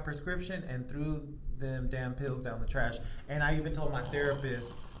filled my prescription and threw them damn pills down the trash. And I even told my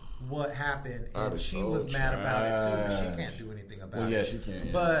therapist what happened, and she was mad about it too. But she can't do anything about it. Well, yeah, she can.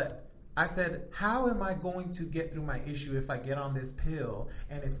 Yeah. But I said, how am I going to get through my issue if I get on this pill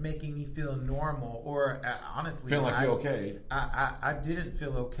and it's making me feel normal? Or honestly, feel like you're okay. I didn't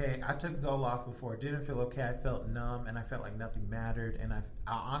feel okay. I took Zoloft before. Didn't feel okay. I felt numb, and I felt like nothing mattered. And I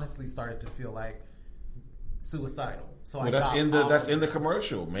honestly started to feel like suicidal. So that's in the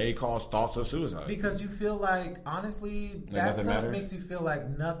commercial. May cause thoughts of suicide. Because you feel like, honestly, that stuff matters. Makes you feel like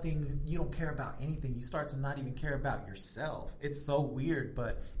nothing. You don't care about anything. You start to not even care about yourself. It's so weird,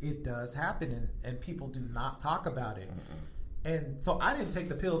 but it does happen, and people do not talk about it. Mm-mm. And so I didn't take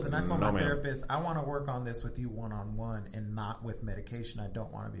the pills, and I told my therapist, I want to work on this with you one-on-one and not with medication. I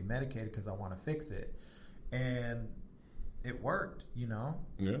don't want to be medicated because I want to fix it. And it worked, you know?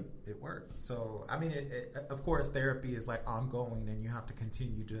 Yeah. It worked. So, I mean, of course, therapy is like ongoing, and you have to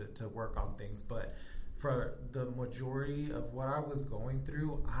continue to work on things. But for the majority of what I was going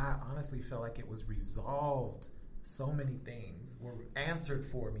through, I honestly felt like it was resolved. So many things were answered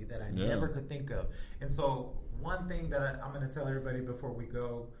for me that I never could think of. And so one thing that I'm going to tell everybody before we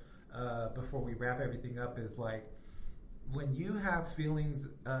go, before we wrap everything up, is like, when you have feelings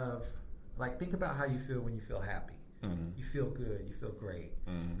of, like, think about how you feel when you feel happy. Mm-hmm. You feel good. You feel great.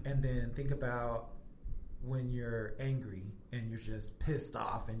 Mm-hmm. And then think about when you're angry and you're just pissed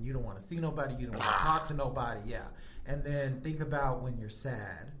off and you don't want to see nobody. You don't want to talk to nobody. Yeah. And then think about when you're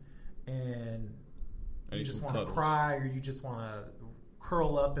sad and you just want to cry, or you just want to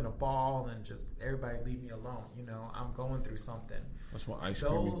curl up in a ball and just, everybody leave me alone. You know, I'm going through something. That's why ice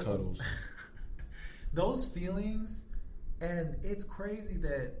cream and cuddles. Those feelings, and it's crazy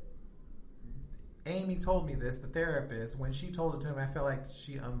that Amy told me this, the therapist. When she told it to me, I felt like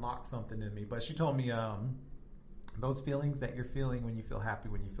she unlocked something in me. But she told me those feelings that you're feeling when you feel happy,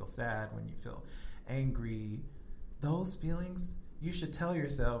 when you feel sad, when you feel angry, those feelings, you should tell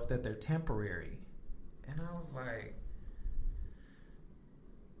yourself that they're temporary. And I was like,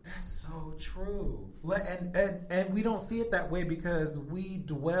 that's so true. And we don't see it that way because we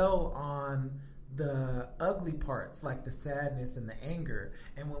dwell on the ugly parts, like the sadness and the anger.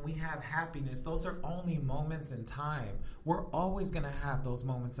 And when we have happiness, those are only moments in time. We're always going to have those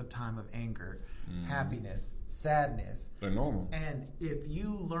moments of time of anger, happiness, sadness. They're normal. And if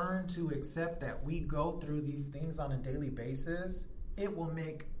you learn to accept that we go through these things on a daily basis, it will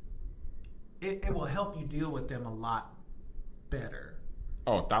it will help you deal with them a lot better.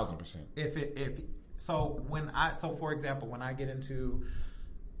 Oh, 1,000%. So for example, when I get into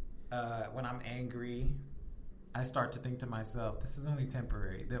when I'm angry, I start to think to myself, this is only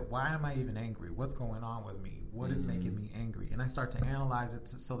temporary. Why am I even angry? What's going on with me? What is making me angry? And I start to analyze it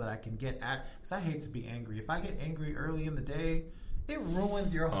so that I can get at, because I hate to be angry. If I get angry early in the day, it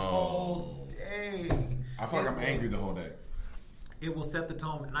ruins your whole day. I feel like I'm angry the whole day. It will set the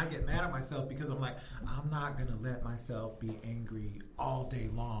tone, and I get mad at myself because I'm like, I'm not going to let myself be angry all day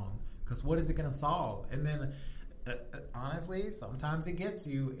long, because what is it going to solve? And then honestly, sometimes it gets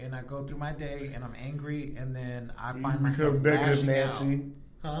you, and I go through my day and I'm angry, and then I find myself negative Nancy.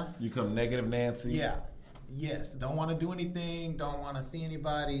 Huh? You become negative Nancy. Yeah. Yes. Don't want to do anything. Don't want to see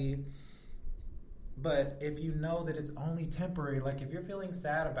anybody. But if you know that it's only temporary, like if you're feeling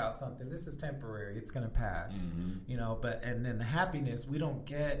sad about something, this is temporary. It's going to pass, you know, and then the happiness, we don't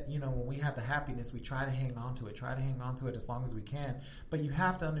get, you know, when we have the happiness, we try to hang on to it as long as we can. But you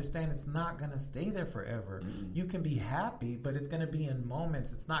have to understand it's not going to stay there forever. You can be happy, but it's going to be in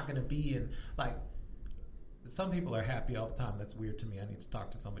moments. It's not going to be in, like, some people are happy all the time. That's weird to me. I need to talk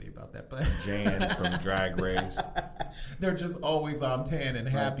to somebody about that. But Jan from Drag Race. They're just always on 10 and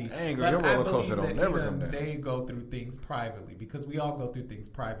happy. Angry, your roller coaster don't never come down. They go through things privately, because we all go through things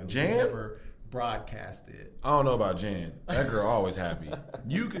privately. Jan? We never broadcast it. I don't know about Jan. That girl always happy.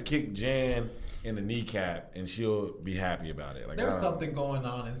 You could kick Jan in the kneecap and she'll be happy about it. Like, there's something going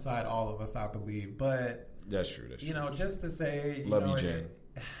on inside all of us, I believe. But that's true. That's true. You know, just to say, love you, Jan.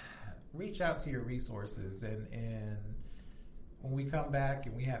 Reach out to your resources, and when we come back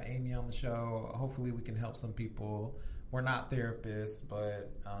and we have Amy on the show, hopefully we can help some people. We're not therapists,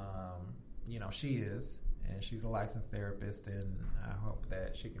 but you know, she is, and she's a licensed therapist, and I hope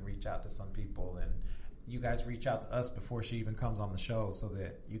that she can reach out to some people, and you guys reach out to us before she even comes on the show, so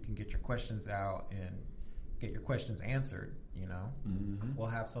that you can get your questions out and get your questions answered. You know, we'll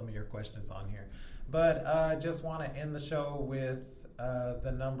have some of your questions on here, but I just want to end the show with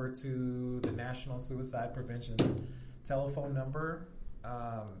the number to the National Suicide Prevention telephone number.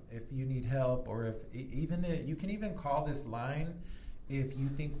 If you need help, or if you can even call this line if you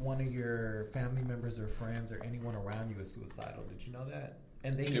think one of your family members or friends or anyone around you is suicidal. Did you know that?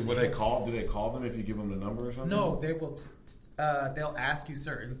 And do they call them if you give them the number or something? No, they will. They'll ask you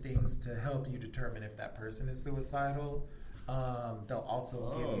certain things to help you determine if that person is suicidal. They'll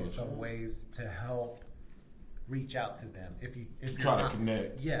also give you some ways to help reach out to them if you try to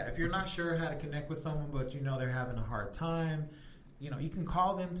connect. Yeah, if you're not sure how to connect with someone, but you know they're having a hard time, you know, you can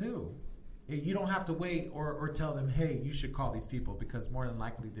call them too. You don't have to wait or tell them, hey, you should call these people, because more than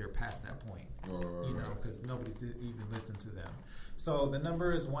likely they're past that point. You know, because nobody's even listened to them. So the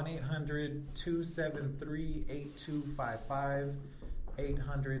number is 1-800-273-8255.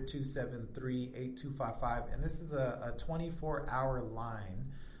 800-273-8255, and this is a 24-hour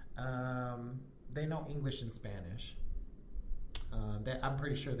line. They know English and Spanish. I'm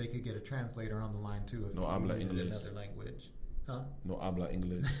pretty sure they could get a translator on the line too if no habla needed English. Another language. Huh? No habla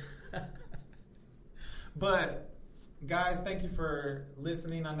English. But guys, thank you for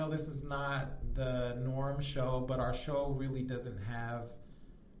listening. I know this is not the norm show, but our show really doesn't have.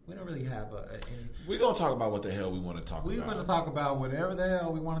 We don't really have any. We're going to talk about what the hell we want to talk about. We're going to talk about whatever the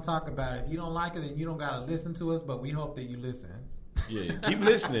hell we want to talk about. If you don't like it, then you don't got to listen to us, but we hope that you listen. Yeah, keep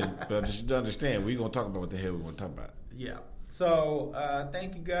listening, but just understand, we're going to talk about what the hell we want to talk about. Yeah. So,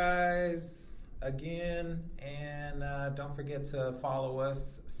 thank you guys again, and don't forget to follow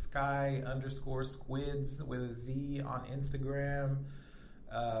us, Sky_Squids with a Z on Instagram.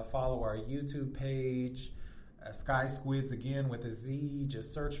 Follow our YouTube page. Sky Squids again with a Z.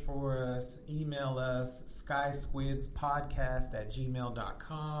 Just search for us. Email us,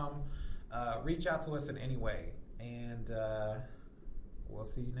 skysquidspodcast@gmail.com. Reach out to us in any way. And we'll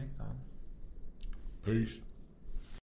see you next time. Peace.